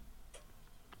court.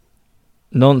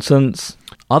 Nonsense.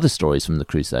 Other stories from the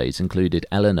Crusades included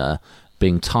Eleanor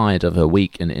being tired of her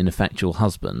weak and ineffectual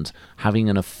husband, having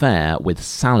an affair with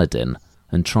Saladin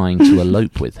and trying to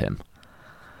elope with him.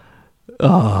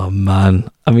 Oh, man.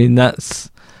 I mean,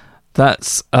 that's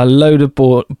a load of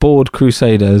bored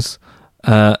crusaders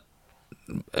doing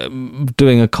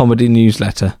a comedy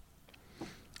newsletter.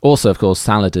 Also, of course,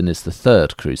 Saladin is the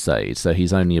Third Crusade, so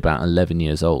he's only about 11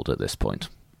 years old at this point.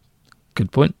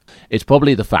 Good point. It's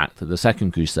probably the fact that the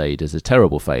Second Crusade is a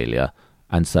terrible failure,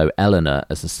 and so Eleanor,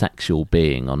 as a sexual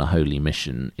being on a holy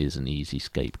mission, is an easy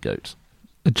scapegoat.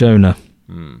 A Jonah.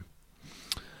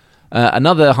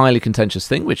 Another highly contentious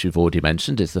thing, which we've already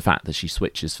mentioned, is the fact that she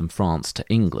switches from France to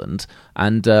England.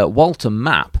 And Walter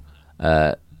Map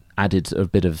added a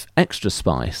bit of extra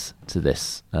spice to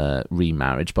this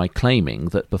remarriage by claiming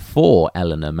that before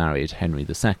Eleanor married Henry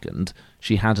II,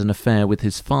 she had an affair with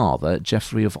his father,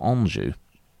 Geoffrey of Anjou.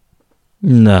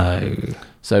 No.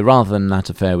 So rather than that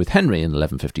affair with Henry in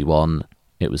 1151,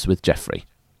 it was with Geoffrey.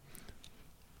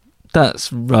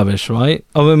 That's rubbish, right?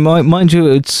 I mean, mind you,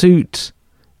 it would suit...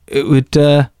 It would...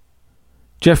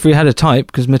 Geoffrey had a type,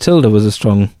 because Matilda was a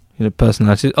strong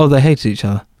personality. Oh, they hated each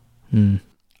other. Hmm.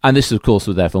 And this, of course,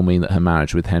 would therefore mean that her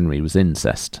marriage with Henry was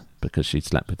incest, because she'd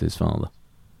slept with his father.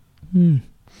 Hmm.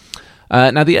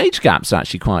 Now, the age gap's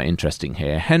actually quite interesting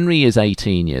here. Henry is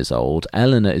 18 years old,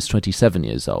 Eleanor is 27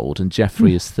 years old, and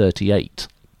Geoffrey is 38.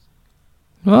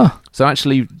 Ah. So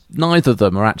actually, neither of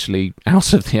them are actually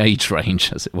out of the age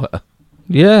range, as it were.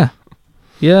 Yeah.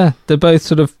 Yeah, they're both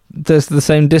sort of... There's the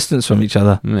same distance from each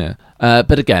other. Yeah.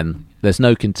 But again, there's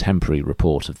no contemporary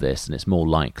report of this, and it's more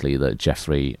likely that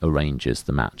Geoffrey arranges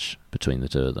the match between the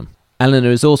two of them.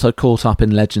 Eleanor is also caught up in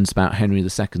legends about Henry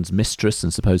II's mistress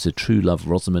and supposed true love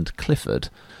Rosamund Clifford,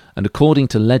 and according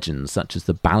to legends such as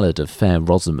the Ballad of Fair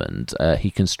Rosamund, he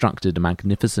constructed a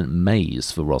magnificent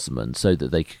maze for Rosamund so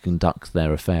that they could conduct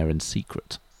their affair in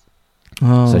secret.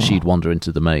 Oh. So she'd wander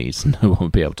into the maze and no one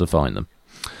would be able to find them.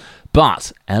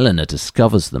 But Eleanor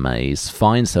discovers the maze,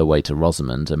 finds her way to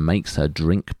Rosamund, and makes her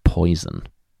drink poison.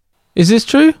 Is this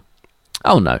true?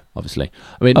 Oh, no, obviously.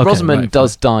 I mean, Okay, Rosamund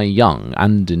does die young,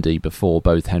 and indeed before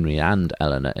both Henry and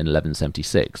Eleanor in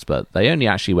 1176, but they only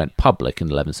actually went public in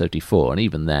 1174, and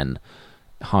even then,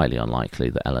 highly unlikely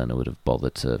that Eleanor would have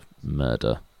bothered to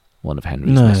murder one of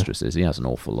Henry's mistresses. He has an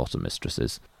awful lot of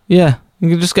mistresses. Yeah, you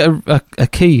can just get a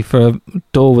key for a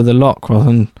door with a lock rather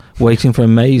than waiting for a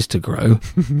maze to grow.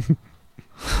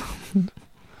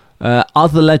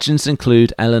 Other legends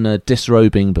include Eleanor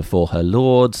disrobing before her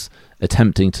lords,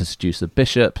 attempting to seduce a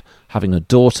bishop, having a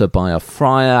daughter by a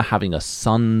friar, having a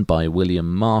son by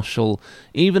William Marshall,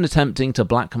 even attempting to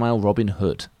blackmail Robin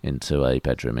Hood into a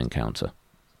bedroom encounter.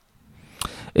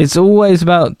 It's always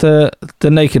about the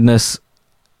nakedness,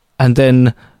 and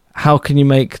then how can you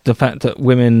make the fact that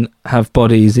women have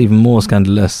bodies even more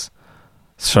scandalous?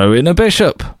 Throw in a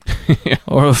bishop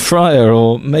or a friar,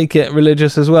 or make it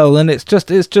religious as well, and it's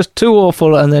just too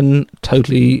awful and then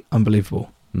totally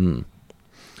unbelievable. Mm.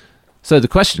 So the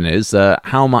question is,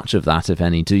 how much of that, if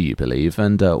any, do you believe,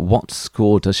 and what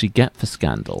score does she get for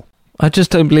scandal? I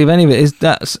just don't believe any of it.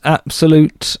 That's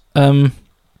absolute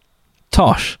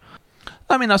tosh.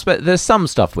 I mean, I suppose there's some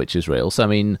stuff which is real. So, I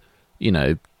mean,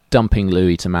 dumping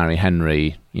Louis to marry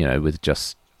Henry, with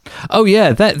just... Oh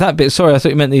yeah, that bit. Sorry, I thought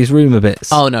you meant these rumour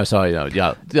bits. Oh no, sorry, no,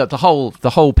 yeah, the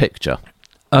whole picture.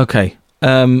 Okay.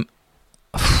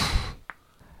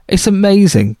 It's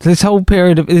amazing. This whole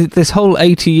period of this whole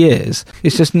 80 years,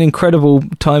 it's just an incredible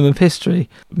time of history.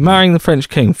 Marrying the French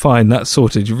king, fine, that's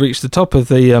sorted. You've reached the top of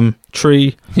the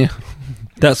tree. Yeah.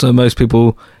 That's where most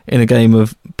people in a game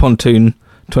of Pontoon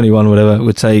 21 whatever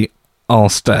would say, I'll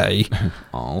stay.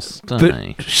 I'll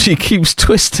stay. But she keeps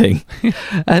twisting.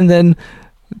 And then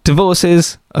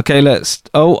divorces. Okay,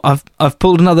 I've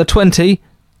pulled another 20.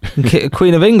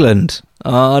 Queen of England.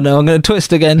 Oh no, I'm going to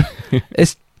twist again.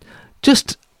 It's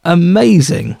just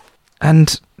amazing.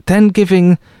 And then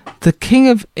giving the King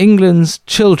of England's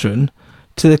children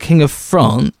to the King of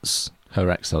France, her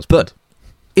ex-husband, but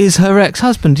is her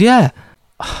ex-husband. Yeah,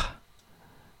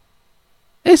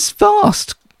 it's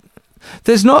vast.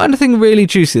 There's not anything really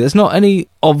juicy. There's not any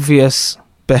obvious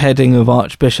beheading of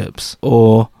archbishops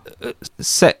or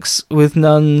sex with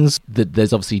nuns.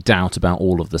 There's obviously doubt about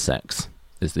all of the sex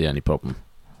is the only problem.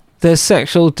 There's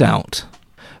sexual doubt.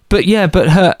 But yeah, but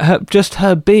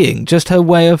her being, just her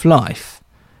way of life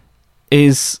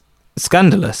is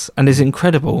scandalous and is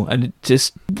incredible, and it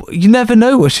just, you never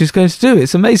know what she's going to do.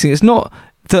 It's amazing. It's not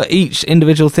that each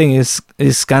individual thing is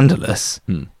scandalous.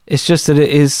 It's just that it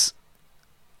is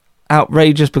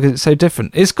outrageous because it's so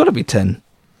different. It's got to be 10.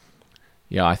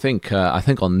 Yeah, I think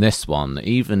on this one,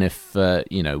 even if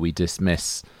we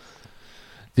dismiss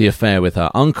the affair with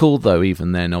her uncle, though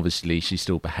even then, obviously, she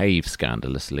still behaves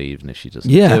scandalously, even if she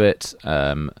doesn't do it.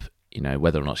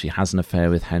 Whether or not she has an affair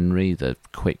with Henry, the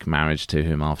quick marriage to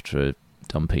him after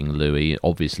dumping Louis,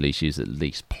 obviously she's at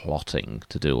least plotting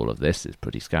to do all of this. It's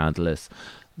pretty scandalous.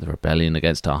 The rebellion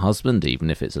against her husband, even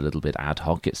if it's a little bit ad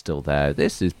hoc, it's still there.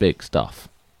 This is big stuff.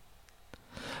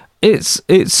 It's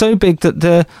so big that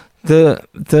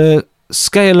the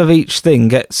scale of each thing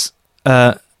gets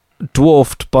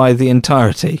dwarfed by the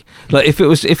entirety. Like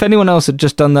if anyone else had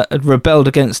just done that, had rebelled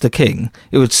against the king,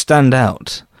 it would stand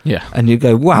out. Yeah. And you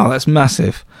go, wow, that's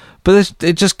massive. But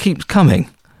it just keeps coming.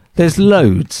 There's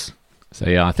loads. So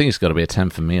yeah, I think it's got to be a 10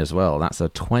 for me as well. That's a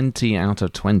 20 out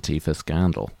of 20 for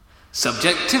Scandal.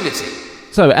 Subjectivity.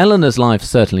 So Eleanor's life is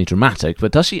certainly dramatic,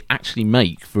 but does she actually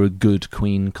make for a good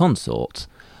queen consort?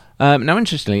 Now,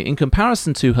 interestingly, in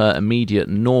comparison to her immediate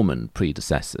Norman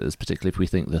predecessors, particularly if we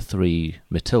think the three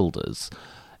Matildas,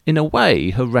 in a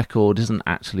way, her record isn't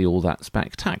actually all that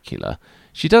spectacular.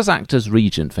 She does act as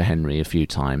regent for Henry a few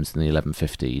times in the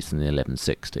 1150s and the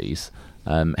 1160s.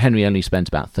 Henry only spent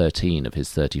about 13 of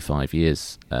his 35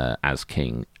 years as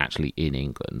king actually in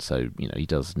England, so he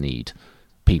does need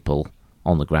people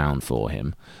on the ground for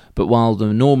him. But while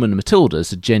the Norman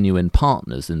Matildas are genuine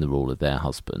partners in the rule of their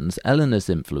husbands, Eleanor's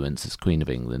influence as Queen of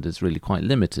England is really quite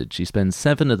limited. She spends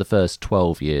 7 of the first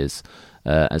 12 years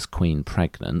as Queen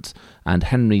pregnant, and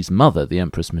Henry's mother, the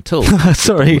Empress Matilda...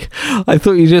 Sorry, I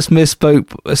thought you just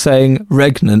misspoke saying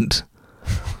regnant.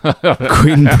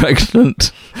 Queen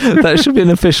pregnant. That should be an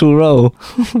official role.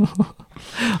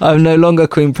 I'm no longer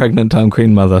Queen pregnant, I'm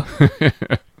Queen mother.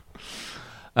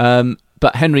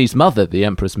 But Henry's mother, the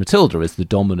Empress Matilda, is the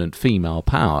dominant female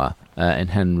power in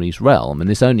Henry's realm, and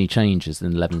this only changes in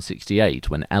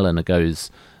 1168 when Eleanor goes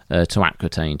to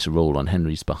Aquitaine to rule on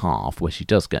Henry's behalf, where she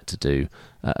does get to do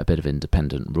a bit of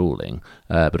independent ruling.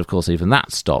 But of course, even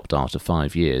that stopped after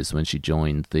 5 years when she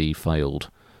joined the failed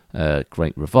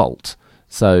Great Revolt.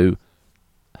 So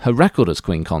her record as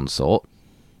Queen Consort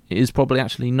is probably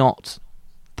actually not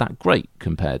that great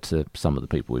compared to some of the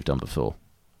people we've done before.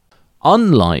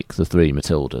 Unlike the three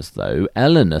Matildas, though,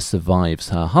 Eleanor survives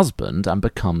her husband and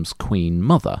becomes Queen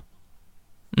Mother.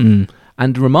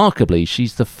 And remarkably,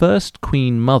 she's the first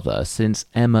Queen Mother since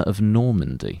Emma of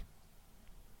Normandy.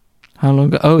 How long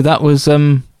ago? Oh, that was...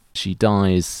 She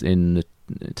dies in the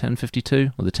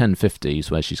 1052 or the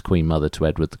 1050s, where she's Queen Mother to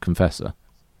Edward the Confessor.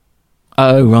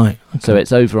 Oh, right. Okay. So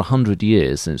it's over 100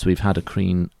 years since we've had a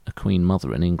Queen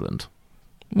Mother in England.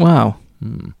 Wow.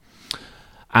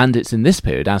 And it's in this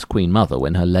period, as Queen Mother,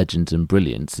 when her legend and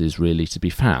brilliance is really to be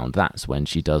found. That's when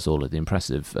she does all of the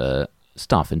impressive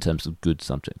stuff in terms of good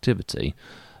subjectivity,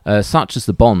 such as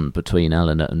the bond between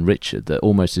Eleanor and Richard, that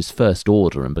almost his first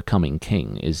order in becoming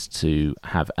king is to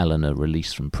have Eleanor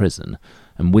released from prison,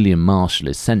 and William Marshal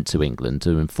is sent to England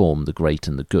to inform the great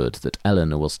and the good that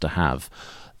Eleanor was to have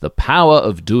the power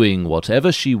of doing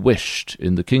whatever she wished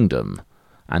in the kingdom,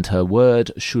 and her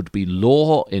word should be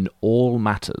law in all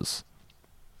matters.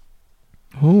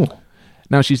 Oh.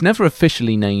 Now, she's never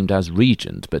officially named as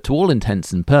regent, but to all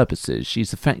intents and purposes,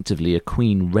 she's effectively a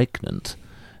queen regnant.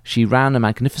 She ran a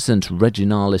magnificent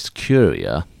reginalis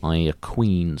curia, i.e. a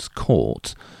queen's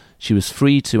court. She was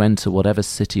free to enter whatever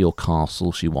city or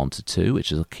castle she wanted to,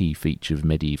 which is a key feature of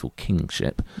medieval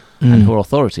kingship, and her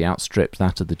authority outstripped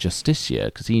that of the justiciar,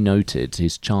 because he noted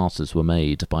his charters were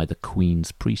made by the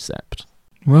queen's precept.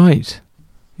 Right.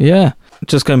 Yeah.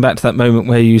 Just going back to that moment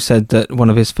where you said that one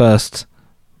of his first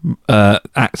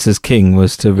acts as king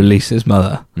was to release his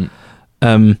mother.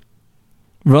 Rather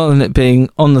than it being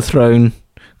on the throne,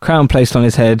 crown placed on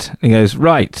his head, he goes,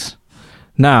 right,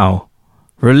 now,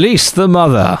 release the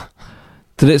mother.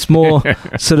 That it's more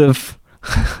sort of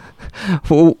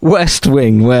West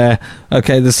Wing, where,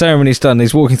 okay, the ceremony's done,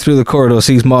 he's walking through the corridor,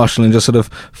 sees Marshall and just sort of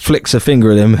flicks a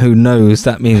finger at him, who knows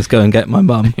that means go and get my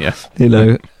mum. Yeah.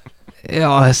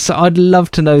 Yeah, so I'd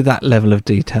love to know that level of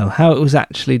detail, how it was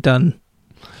actually done.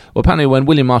 Well, apparently when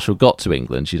William Marshall got to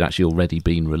England, she'd actually already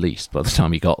been released by the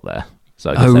time he got there.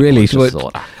 So I guess really? Just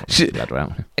thought, let her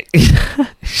out.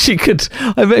 She could.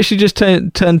 I bet she just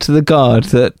turned to the guard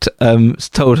that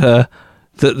told her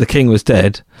that the king was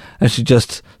dead, and she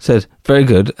just said, "Very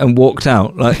good," and walked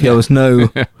out. Like there was no.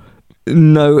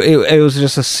 It was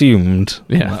just assumed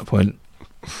at that point.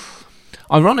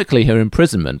 Ironically, her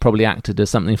imprisonment probably acted as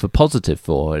something for positive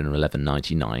for her in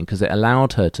 1199, because it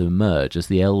allowed her to emerge as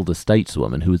the elder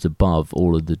stateswoman who was above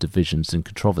all of the divisions and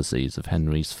controversies of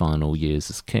Henry's final years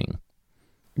as king.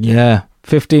 Yeah.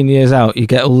 15 years out, you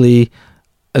get all the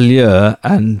allure,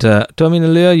 and do I mean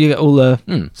allure? You get all the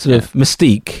sort of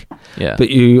mystique, but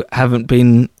you haven't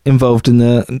been involved in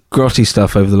the grotty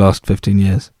stuff over the last 15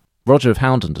 years. Roger of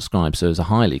Howden describes her as a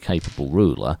highly capable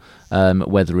ruler,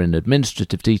 whether in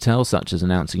administrative details such as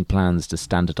announcing plans to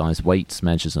standardise weights,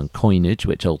 measures and coinage,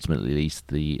 which ultimately leads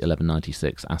to the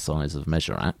 1196 Assize of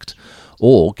Measure Act,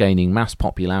 or gaining mass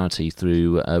popularity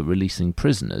through releasing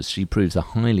prisoners. She proves a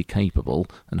highly capable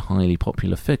and highly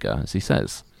popular figure, as he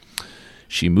says.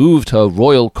 She moved her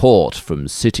royal court from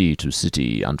city to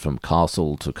city and from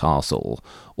castle to castle,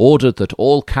 ordered that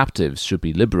all captives should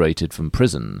be liberated from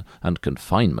prison and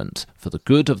confinement for the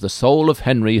good of the soul of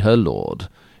Henry her lord,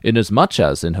 inasmuch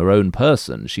as in her own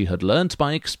person she had learnt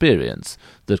by experience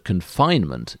that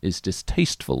confinement is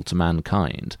distasteful to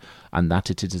mankind, and that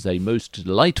it is a most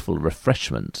delightful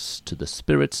refreshment to the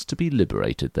spirits to be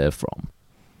liberated therefrom.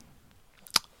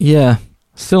 Yeah,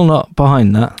 still not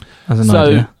behind that as an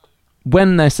idea.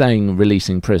 When they're saying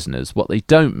releasing prisoners, what they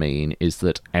don't mean is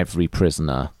that every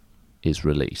prisoner is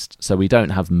released. So we don't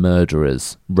have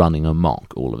murderers running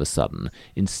amok all of a sudden.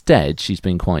 Instead, she's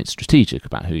been quite strategic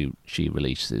about who she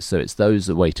releases. So it's those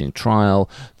awaiting trial,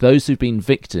 those who've been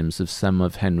victims of some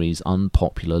of Henry's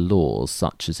unpopular laws,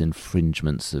 such as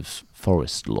infringements of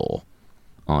forest law,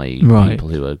 i.e. people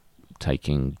who are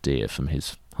taking deer from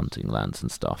his hunting lands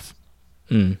and stuff.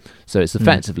 So it's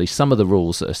effectively some of the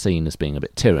rules that are seen as being a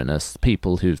bit tyrannous.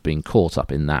 People who've been caught up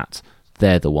in that,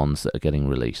 they're the ones that are getting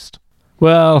released.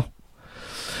 Well,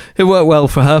 it worked well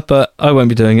for her, but I won't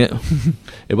be doing it.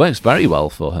 It works very well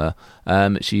for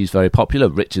her. She's very popular.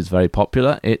 Richard's very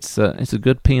popular. It's a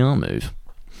good PR move.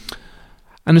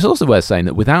 And it's also worth saying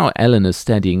that without Eleanor's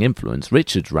steadying influence,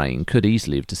 Richard's reign could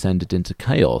easily have descended into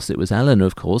chaos. It was Eleanor,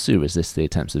 of course, who resisted the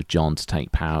attempts of John to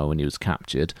take power when he was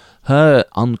captured. Her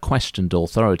unquestioned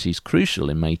authority is crucial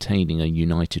in maintaining a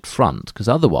united front, because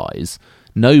otherwise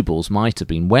nobles might have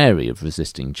been wary of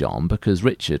resisting John, because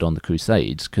Richard on the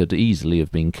Crusades could easily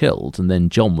have been killed, and then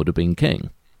John would have been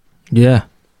king. Yeah.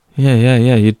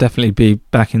 You'd definitely be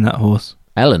backing that horse.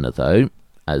 Eleanor, though,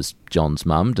 as John's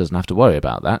mum, doesn't have to worry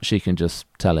about that. She can just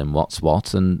tell him what's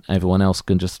what, and everyone else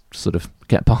can just sort of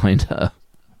get behind her.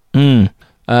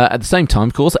 At the same time,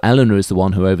 of course, Eleanor is the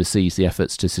one who oversees the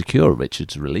efforts to secure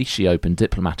Richard's release. She opened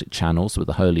diplomatic channels with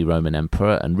the Holy Roman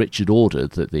Emperor, and Richard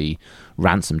ordered that the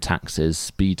ransom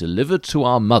taxes be delivered to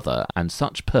our mother and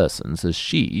such persons as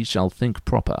she shall think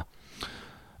proper.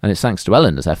 And it's thanks to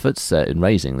Eleanor's efforts in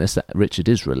raising this that Richard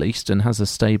is released and has a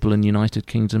stable and united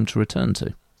kingdom to return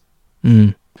to.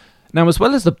 Now, as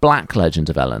well as the black legend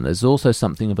of Eleanor, there's also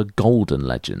something of a golden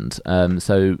legend.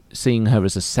 So seeing her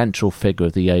as a central figure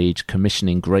of the age,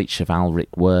 commissioning great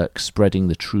chivalric work, spreading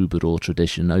the troubadour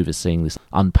tradition, overseeing this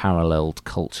unparalleled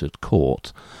cultured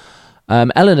court.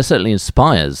 Eleanor certainly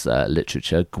inspires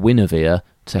literature. Guinevere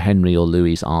to Henry or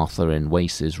Louis Arthur in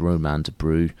Wace's Roman de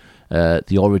Bru.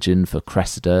 The origin for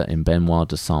Cressida in Benoit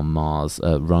de Saint-Mars'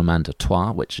 Roman de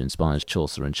Troyes, which inspires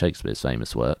Chaucer and Shakespeare's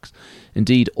famous works.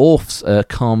 Indeed, Orff's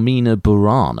Carmina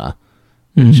Burana,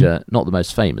 which not the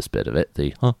most famous bit of it,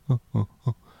 the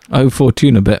Oh,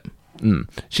 Fortuna bit.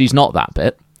 She's not that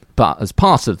bit, but as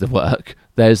part of the work,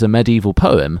 there's a medieval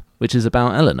poem which is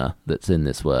about Eleanor that's in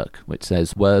this work, which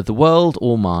says, "Were the world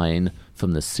all mine,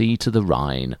 from the sea to the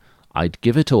Rhine, I'd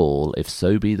give it all if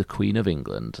so be the Queen of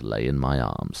England lay in my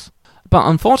arms." But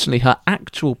unfortunately, her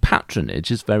actual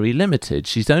patronage is very limited.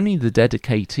 She's only the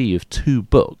dedicatee of 2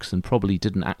 books and probably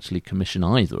didn't actually commission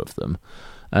either of them.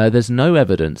 There's no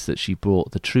evidence that she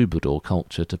brought the troubadour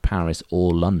culture to Paris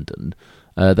or London,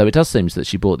 though it does seem that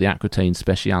she brought the Aquitaine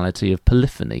speciality of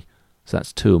polyphony. So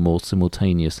that's 2 or more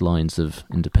simultaneous lines of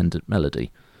independent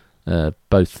melody.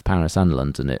 Both Paris and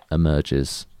London, it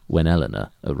emerges when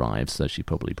Eleanor arrives, so she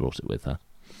probably brought it with her.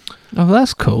 Oh,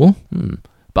 that's cool.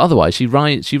 But otherwise, she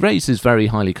raises very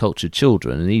highly cultured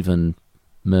children, and even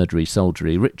murdery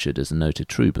soldiery Richard is a noted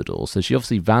troubadour, so she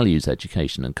obviously values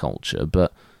education and culture,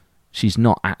 but she's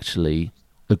not actually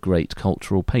a great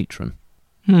cultural patron.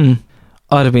 I'd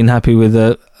have been happy with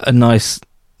a nice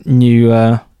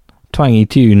new twangy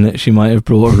tune that she might have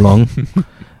brought along,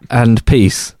 and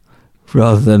peace,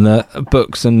 rather than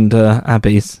books and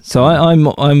abbeys. So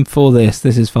I'm for this.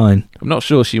 This is fine. I'm not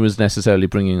sure she was necessarily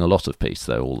bringing a lot of peace,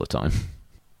 though, all the time.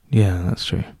 Yeah, that's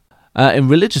true. In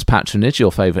religious patronage,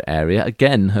 your favourite area,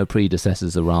 again, her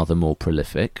predecessors are rather more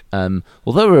prolific.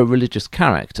 Although a religious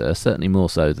character, certainly more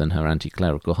so than her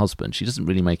anti-clerical husband, she doesn't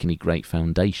really make any great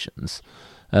foundations.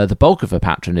 The bulk of her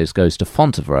patronage goes to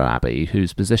Fontevraud Abbey,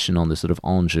 whose position on the sort of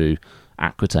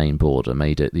Anjou-Aquitaine border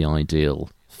made it the ideal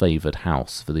favoured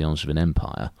house for the Angevin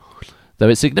Empire. Though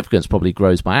its significance probably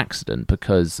grows by accident,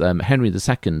 because Henry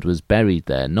II was buried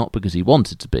there not because he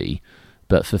wanted to be,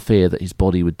 but for fear that his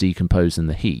body would decompose in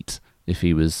the heat if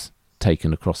he was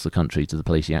taken across the country to the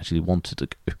place he actually wanted to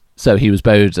go. So he was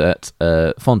buried at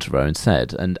Fontevraud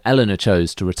instead, and Eleanor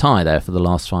chose to retire there for the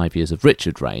last 5 years of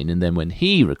Richard's reign, and then when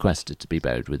he requested to be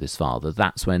buried with his father,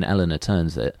 that's when Eleanor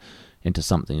turns it into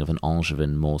something of an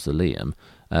Angevin mausoleum.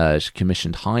 She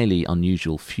commissioned highly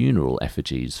unusual funeral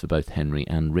effigies for both Henry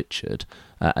and Richard,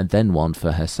 and then one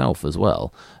for herself as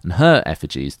well. And her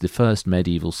effigy is the first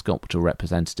medieval sculpture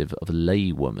representative of a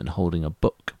lay woman holding a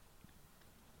book.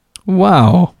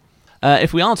 Wow.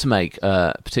 If we are to make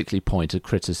a particularly pointed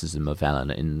criticism of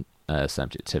Eleanor in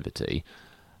Subjectivity,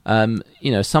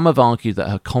 Some have argued that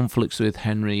her conflicts with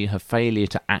Henry, her failure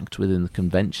to act within the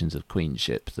conventions of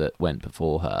queenship that went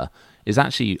before her, is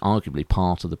actually arguably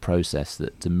part of the process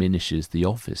that diminishes the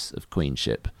office of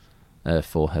queenship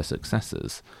for her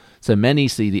successors. So many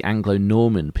see the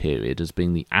Anglo-Norman period as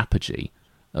being the apogee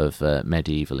of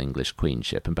medieval English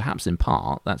queenship, and perhaps in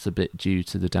part that's a bit due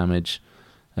to the damage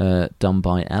done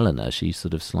by Eleanor. She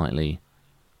sort of slightly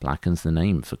blackens the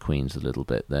name for queens a little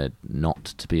bit. They're not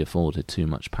to be afforded too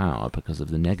much power because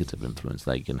of the negative influence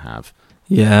they can have.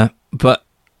 Yeah, but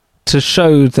to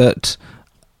show that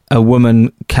a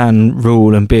woman can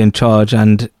rule and be in charge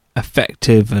and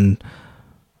effective and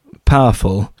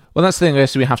powerful. Well, that's the thing I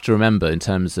guess we have to remember in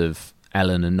terms of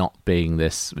Eleanor not being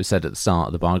this, we said at the start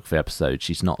of the biography episode,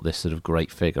 she's not this sort of great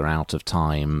figure out of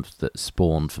time that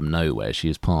spawned from nowhere. She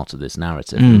is part of this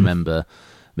narrative. Remember,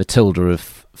 Matilda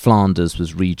of Flanders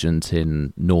was regent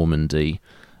in Normandy.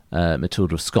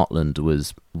 Matilda of Scotland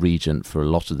was regent for a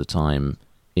lot of the time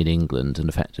in England and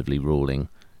effectively ruling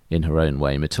in her own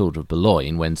way. Matilda of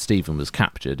Boulogne, when Stephen was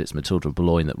captured, it's Matilda of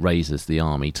Boulogne that raises the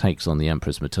army, takes on the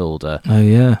Empress Matilda,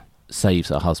 saves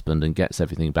her husband and gets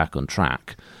everything back on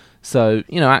track. So,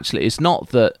 actually, it's not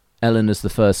that Eleanor's the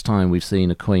first time we've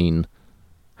seen a queen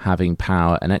having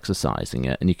power and exercising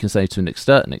it. And you can say to a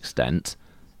certain extent,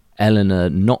 Eleanor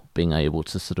not being able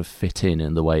to sort of fit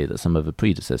in the way that some of her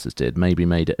predecessors did maybe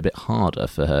made it a bit harder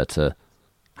for her to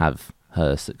have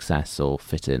her success or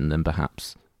fit in than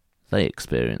perhaps they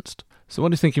experienced. So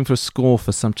what are you thinking for a score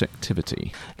for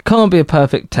subjectivity? It can't be a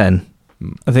perfect 10.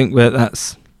 I think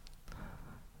that's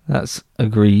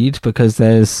agreed, because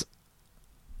there's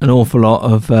an awful lot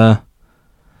of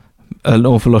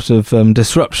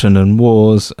disruption and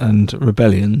wars and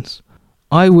rebellions.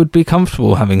 I would be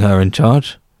comfortable having her in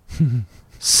charge.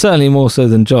 Certainly more so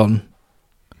than John.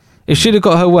 If she'd have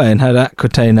got her way and had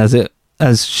Aquitaine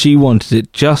as she wanted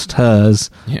it, just hers,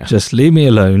 just leave me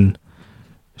alone,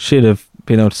 she'd have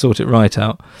been able to sort it right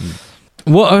out.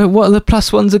 What are the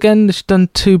plus ones again? She's done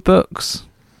 2 books.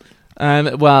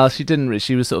 Well, she didn't.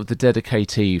 She was sort of the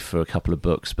dedicatee for a couple of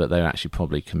books, but they were actually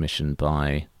probably commissioned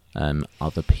by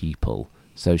other people.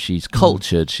 So she's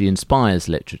cultured, she inspires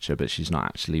literature, but she's not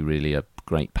actually really a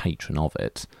great patron of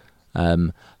it.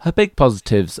 Her big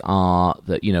positives are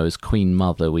that, as Queen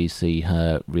Mother, we see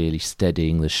her really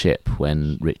steadying the ship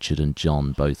when Richard and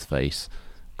John both face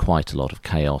quite a lot of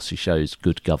chaos. She shows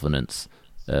good governance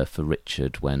for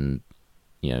Richard when,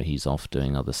 he's off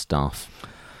doing other stuff.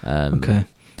 Okay.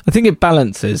 I think it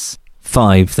balances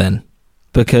 5 then,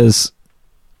 because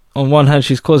on one hand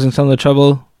she's causing some of the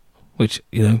trouble, which,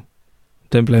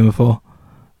 don't blame her for,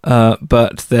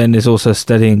 but then is also a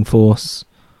steadying force.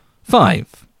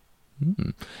 5.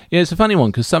 Yeah, it's a funny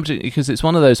one because it's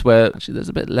one of those where actually there's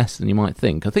a bit less than you might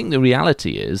think. I think the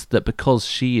reality is that because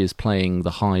she is playing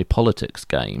the high politics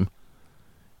game,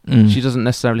 she doesn't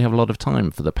necessarily have a lot of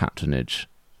time for the patronage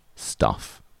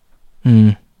stuff.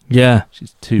 Yeah.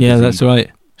 She's too busy. Yeah, that's right.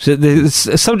 So the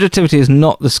subjectivity is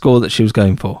not the score that she was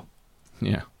going for.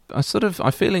 Yeah. I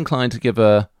feel inclined to give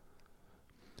her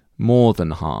more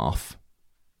than half.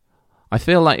 I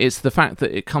feel like it's the fact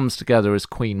that it comes together as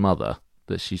Queen Mother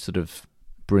that she sort of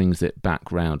brings it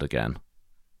back round again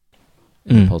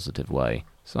in a positive way.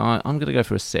 So I'm going to go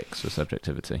for a 6 for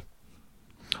subjectivity.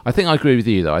 I think I agree with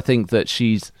you, though. I think that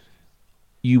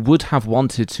you would have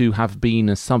wanted to have been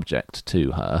a subject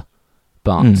to her,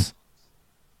 but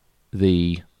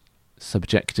the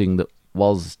subjecting that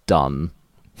was done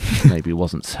maybe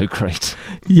wasn't so great.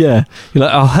 Yeah. You're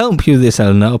like, I'll help you with this,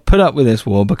 Eleanor. I'll put up with this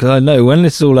war because I know when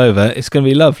this is all over, it's going to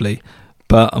be lovely.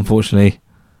 But unfortunately,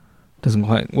 it doesn't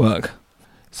quite work.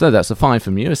 So that's a 5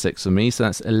 from you, a 6 from me, so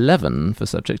that's 11 for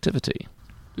subjectivity.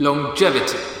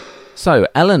 Longevity. So,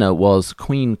 Eleanor was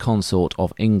Queen Consort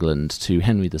of England to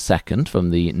Henry II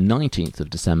from the 19th of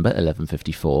December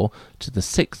 1154 to the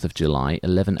 6th of July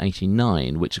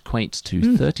 1189, which equates to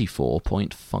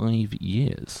 34.5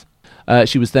 years.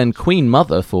 She was then Queen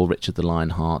Mother for Richard the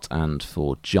Lionheart and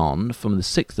for John from the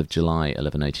 6th of July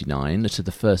 1189 to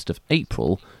the 1st of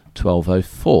April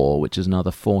 1204, which is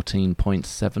another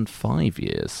 14.75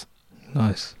 years.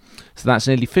 Nice. So that's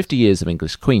nearly 50 years of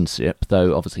English queenship,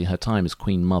 though obviously her time as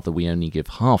Queen Mother we only give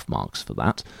half marks for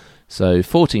that. So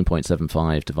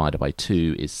 14.75 divided by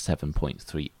 2 is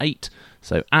 7.38,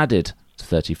 so added to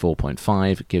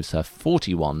 34.5 gives her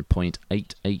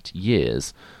 41.88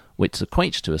 years, which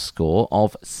equates to a score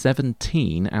of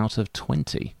 17 out of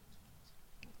 20.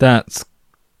 That's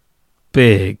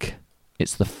big.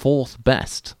 It's the 4th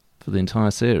best for the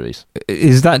entire series.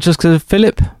 Is that just because of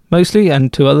Philip, mostly,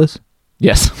 and 2 others?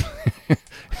 Yes.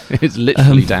 It's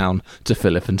literally down to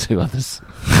Philip and 2 others.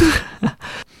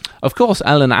 Of course,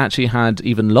 Eleanor actually had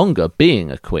even longer being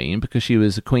a queen because she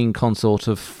was a queen consort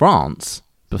of France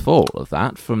before all of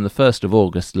that, from the 1st of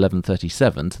August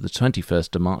 1137 to the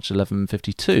 21st of March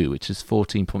 1152, which is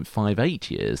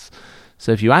 14.58 years.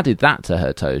 So if you added that to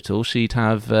her total, she'd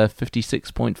have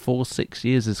 56.46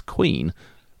 years as queen,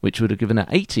 which would have given her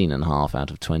 18.5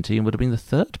 out of 20 and would have been the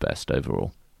third best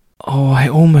overall. Oh, I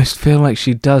almost feel like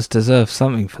she does deserve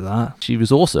something for that. She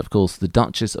was also, of course, the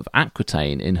Duchess of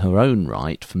Aquitaine in her own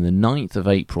right from the 9th of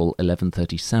April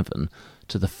 1137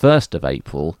 to the 1st of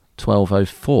April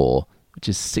 1204, which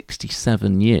is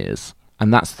 67 years.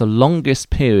 And that's the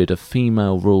longest period of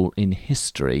female rule in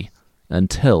history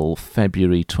until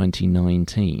February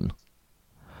 2019.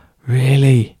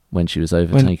 Really? When she was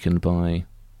overtaken by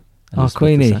Elizabeth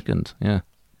Queenie. II. Yeah.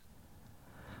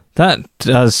 That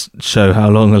does show how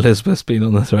long Elizabeth's been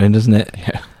on the throne, doesn't it?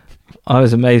 Yeah. I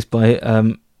was amazed by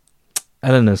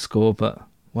Eleanor's score, but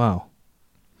wow.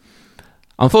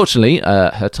 Unfortunately,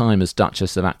 her time as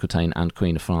Duchess of Aquitaine and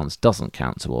Queen of France doesn't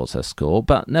count towards her score,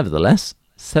 but nevertheless,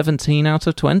 17 out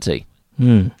of 20.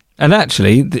 And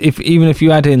actually, even if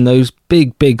you add in those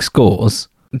big scores,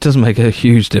 it doesn't make a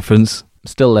huge difference.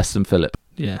 Still less than Philip.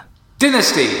 Yeah.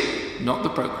 Dynasty, not the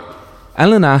programme.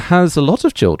 Eleanor has a lot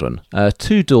of children.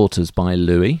 2 daughters by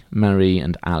Louis, Marie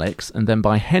and Alex, and then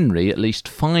by Henry, at least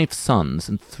 5 sons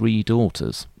and 3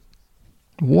 daughters.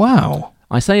 Wow.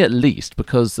 I say at least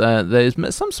because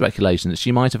there's some speculation that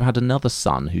she might have had another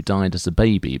son who died as a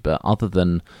baby, but other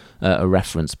than a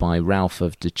reference by Ralph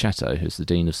of Diceto, who's the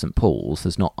Dean of St. Paul's,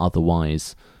 has not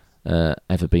otherwise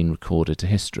ever been recorded to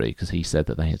history, because he said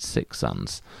that they had 6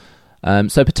 sons.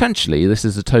 So potentially this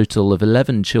is a total of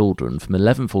 11 children from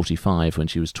 1145 when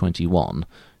she was 21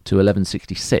 to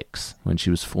 1166 when she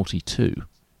was 42.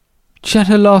 She had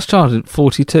her last child at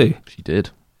 42? She did.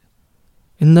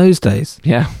 In those days?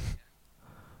 Yeah.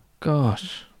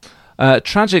 Gosh.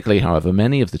 Tragically, however,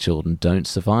 many of the children don't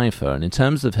survive her, and in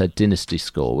terms of her dynasty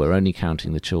score, we're only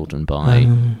counting the children by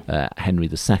Henry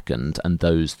II and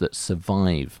those that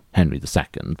survive Henry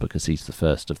II, because he's the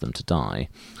first of them to die.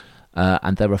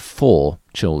 And there are 4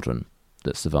 children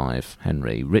that survive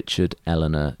Henry: Richard,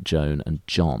 Eleanor, Joan and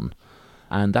John.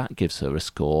 And that gives her a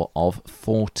score of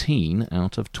 14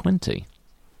 out of 20.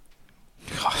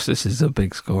 Gosh, this is a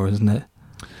big score, isn't it?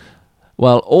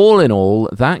 Well, all in all,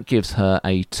 that gives her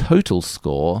a total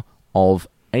score of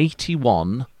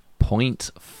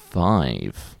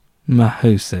 81.5.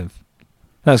 Massive.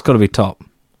 That's got to be top.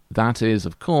 That is,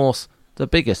 of course, the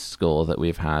biggest score that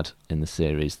we've had in the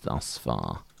series thus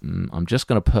far. I'm just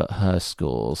going to put her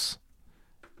scores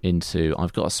into...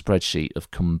 I've got a spreadsheet of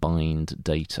combined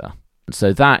data.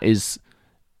 So that is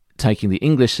taking the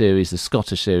English series, the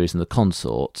Scottish series, and the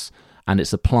consorts, and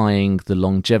it's applying the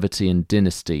longevity and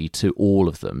dynasty to all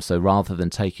of them. So rather than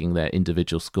taking their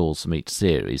individual scores from each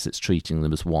series, it's treating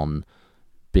them as one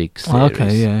big series.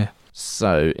 Okay, yeah.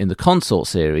 So in the consort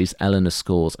series, Eleanor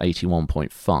scores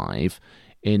 81.5.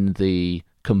 In the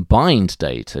combined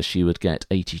data, she would get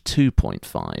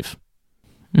 82.5.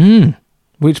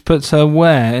 Which puts her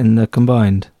where in the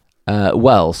combined?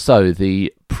 So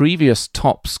the previous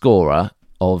top scorer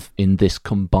in this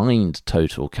combined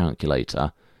total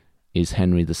calculator is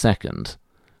Henry II.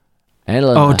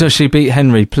 Eleanor, does she beat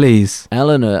Henry, please?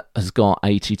 Eleanor has got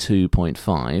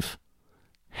 82.5.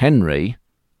 Henry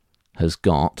has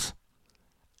got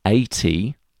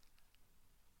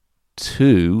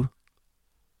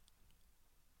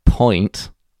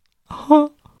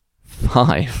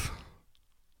 82.5.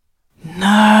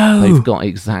 No! They've got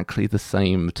exactly the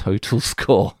same total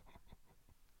score.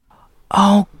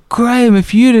 Oh, Graham,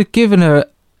 if you'd have given her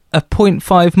a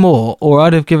 0.5 more, or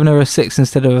I'd have given her a 6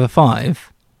 instead of a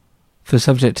 5 for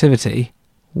subjectivity.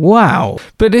 Wow.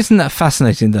 But isn't that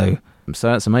fascinating, though? So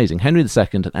that's amazing. Henry II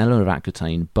and Eleanor of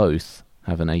Aquitaine both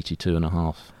have an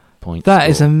 82.5 point That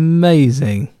score. is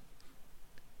amazing.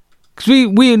 Because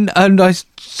we, and I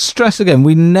stress again,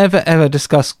 we never ever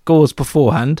discuss scores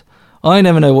beforehand. I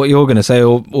never know what you're going to say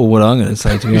or what I'm going to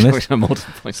say, to be honest.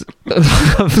 Multiple points.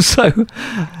 So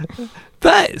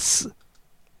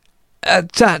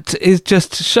that is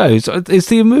just shows it's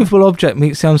the immovable object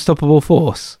meets the unstoppable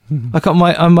force.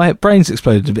 My brain's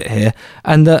exploded a bit here,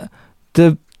 and that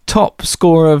the top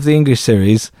scorer of the English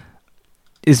series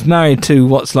is married to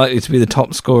what's likely to be the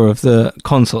top scorer of the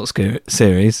consort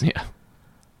series. Yeah,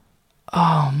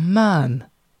 oh man,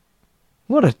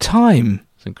 what a time!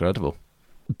 it's incredible.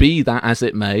 Be that as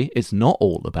it may, it's not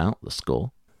all about the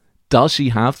score. Does she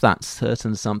have that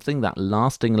certain something, that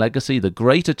lasting legacy, the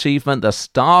great achievement, the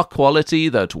star quality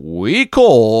that we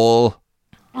call...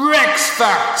 Rex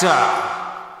Factor!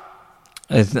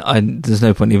 There's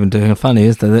no point even doing a funny,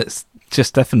 is there?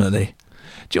 just definitely.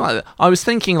 Do you know what? I was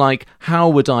thinking, like, how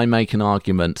would I make an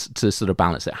argument to sort of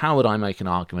balance it? How would I make an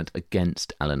argument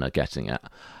against Eleanor getting it?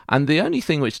 And the only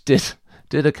thing which did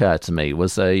occur to me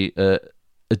was a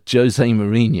Jose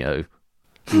Mourinho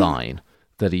line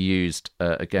that he used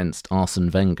against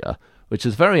Arsene Wenger, which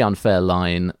is a very unfair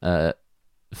ling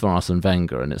for Arsene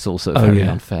Wenger, and it's also a very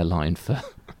unfair line for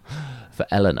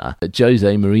Eleanor.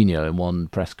 Jose Mourinho, in one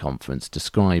press conference,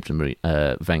 described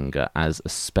Wenger as a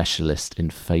specialist in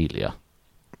failure.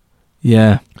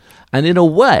 Yeah. And in a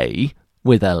way,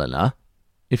 with Eleanor,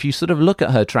 if you sort of look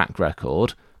at her track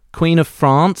record, Queen of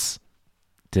France,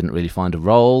 didn't really find a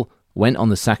role, went on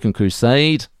the Second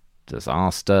Crusade,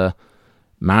 disaster,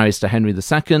 marries to Henry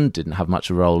II, didn't have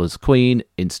much of a role as queen,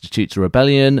 institutes a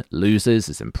rebellion, loses,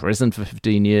 is imprisoned for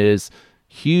 15 years,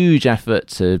 huge effort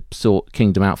to sort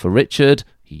kingdom out for Richard,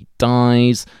 he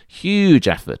dies, huge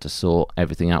effort to sort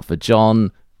everything out for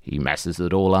John, he messes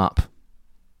it all up,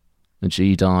 and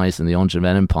she dies, and the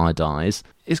Angevin Empire dies.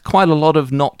 It's quite a lot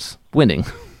of not winning.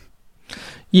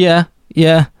 Yeah,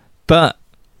 but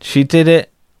she did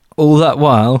it all that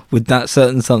while with that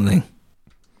certain something.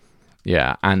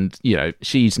 Yeah, and, you know,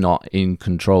 she's not in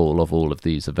control of all of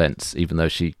these events, even though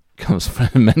she comes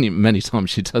from many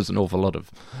times she does an awful lot of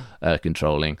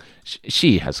controlling.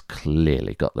 She has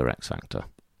clearly got the X Factor.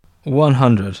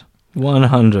 100.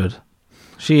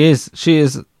 She is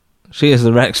the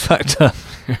Rex Factor.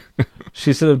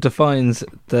 She sort of defines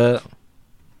the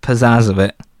pizzazz of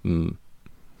it.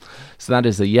 So that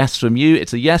is a yes from you.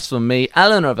 It's a yes from me.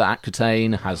 Eleanor of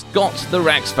Aquitaine has got the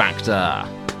Rex Factor.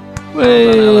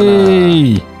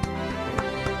 Whee!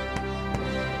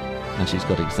 And she's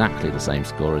got exactly the same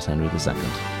score as Henry II.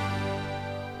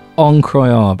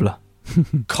 Incroyable.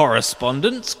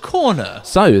 Correspondence Corner.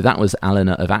 So that was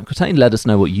Eleanor of Aquitaine. Let us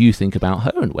know what you think about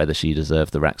her and whether she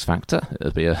deserved the Rex Factor.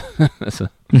 It'll be that's a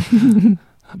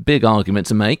big argument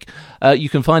to make. You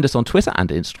can find us on Twitter and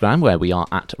Instagram, where we are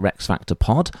at Rex Factor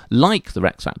Pod. Like the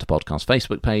Rex Factor Podcast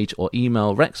Facebook page, or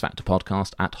email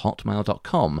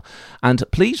rexfactorpodcast@hotmail.com. And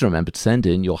please remember to send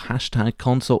in your hashtag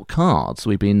consort cards.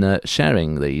 We've been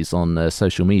sharing these on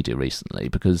social media recently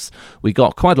because we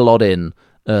got quite a lot in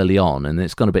early on, and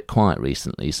it's gone a bit quiet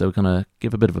recently, so we're going to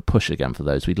give a bit of a push again for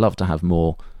those. We'd love to have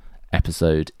more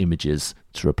episode images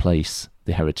to replace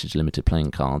the Heritage Limited playing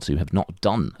cards who have not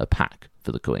done a pack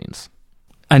for the Queens.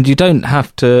 And you don't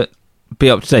have to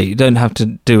be up to date. You don't have to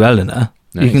do Eleanor.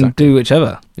 No, you can do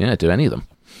whichever. Yeah, do any of them.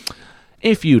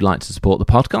 If you'd like to support the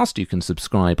podcast, you can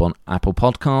subscribe on Apple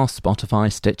Podcasts,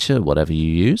 Spotify, Stitcher, whatever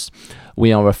you use.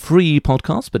 We are a free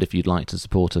podcast, but if you'd like to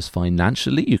support us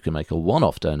financially, you can make a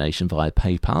one-off donation via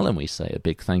PayPal, and we say a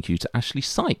big thank you to Ashley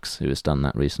Sykes, who has done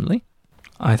that recently.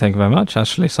 I thank you very much,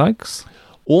 Ashley Sykes.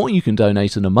 Or you can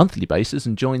donate on a monthly basis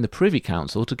and join the Privy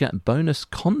Council to get bonus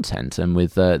content. And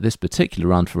with this particular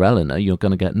run for Eleanor, you're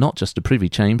going to get not just a Privy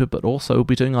Chamber, but also we'll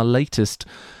be doing our latest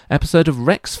episode of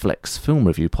Rexflix film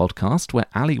review podcast, where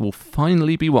Ali will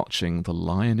finally be watching The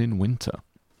Lion in Winter.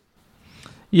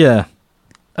 Yeah.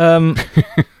 When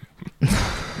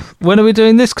are we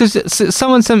doing this? Because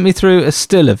someone sent me through a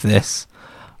still of this,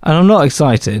 and I'm not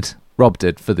excited. Rob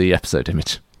did for the episode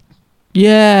image.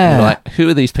 Yeah. Like, who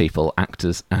are these people,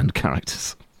 actors and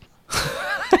characters?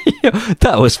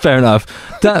 That was fair enough.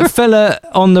 That fella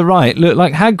on the right looked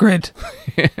like Hagrid.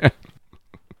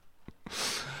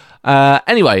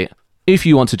 Anyway, if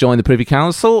you want to join the Privy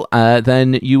Council,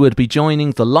 then you would be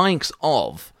joining the likes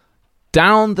of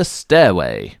Down the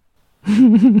Stairway,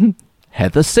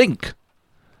 Heather Sink,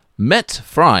 Met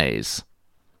Fries,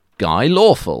 Guy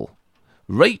Lawful,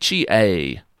 Rachie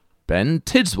A, Ben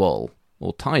Tidswell,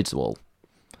 or Tideswell,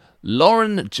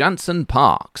 Lauren Jansen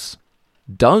Parks,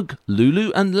 Doug,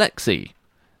 Lulu and Lexi,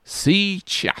 C.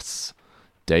 Chas,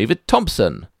 David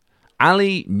Thompson,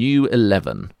 Ali New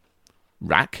 11,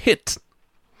 Rack Hit,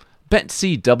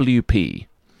 Betsy WP,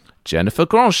 Jennifer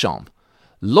Grandchamp,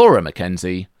 Laura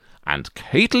Mackenzie, and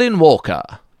Caitlin Walker.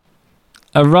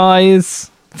 Arise.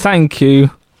 Thank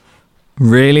you.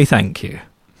 Really thank you.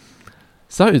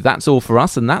 So that's all for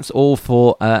us, and that's all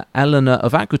for Eleanor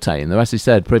of Aquitaine. As I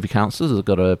said, Privy Councillors have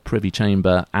got a Privy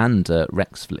Chamber and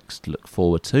Rexflix to look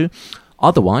forward to.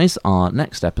 Otherwise, our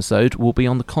next episode will be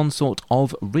on the consort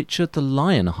of Richard the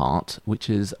Lionheart, which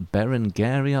is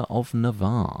Berengaria of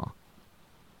Navarre.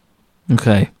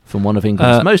 Okay. From one of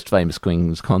England's most famous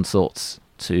queen's consorts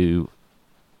to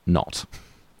not.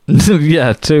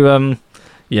 Yeah,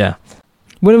 yeah.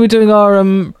 When are we doing our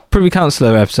Privy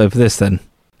Councillor episode for this then?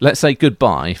 Let's say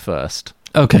goodbye first.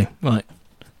 Okay, right.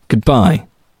 Goodbye.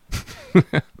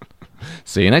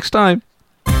 See you next time.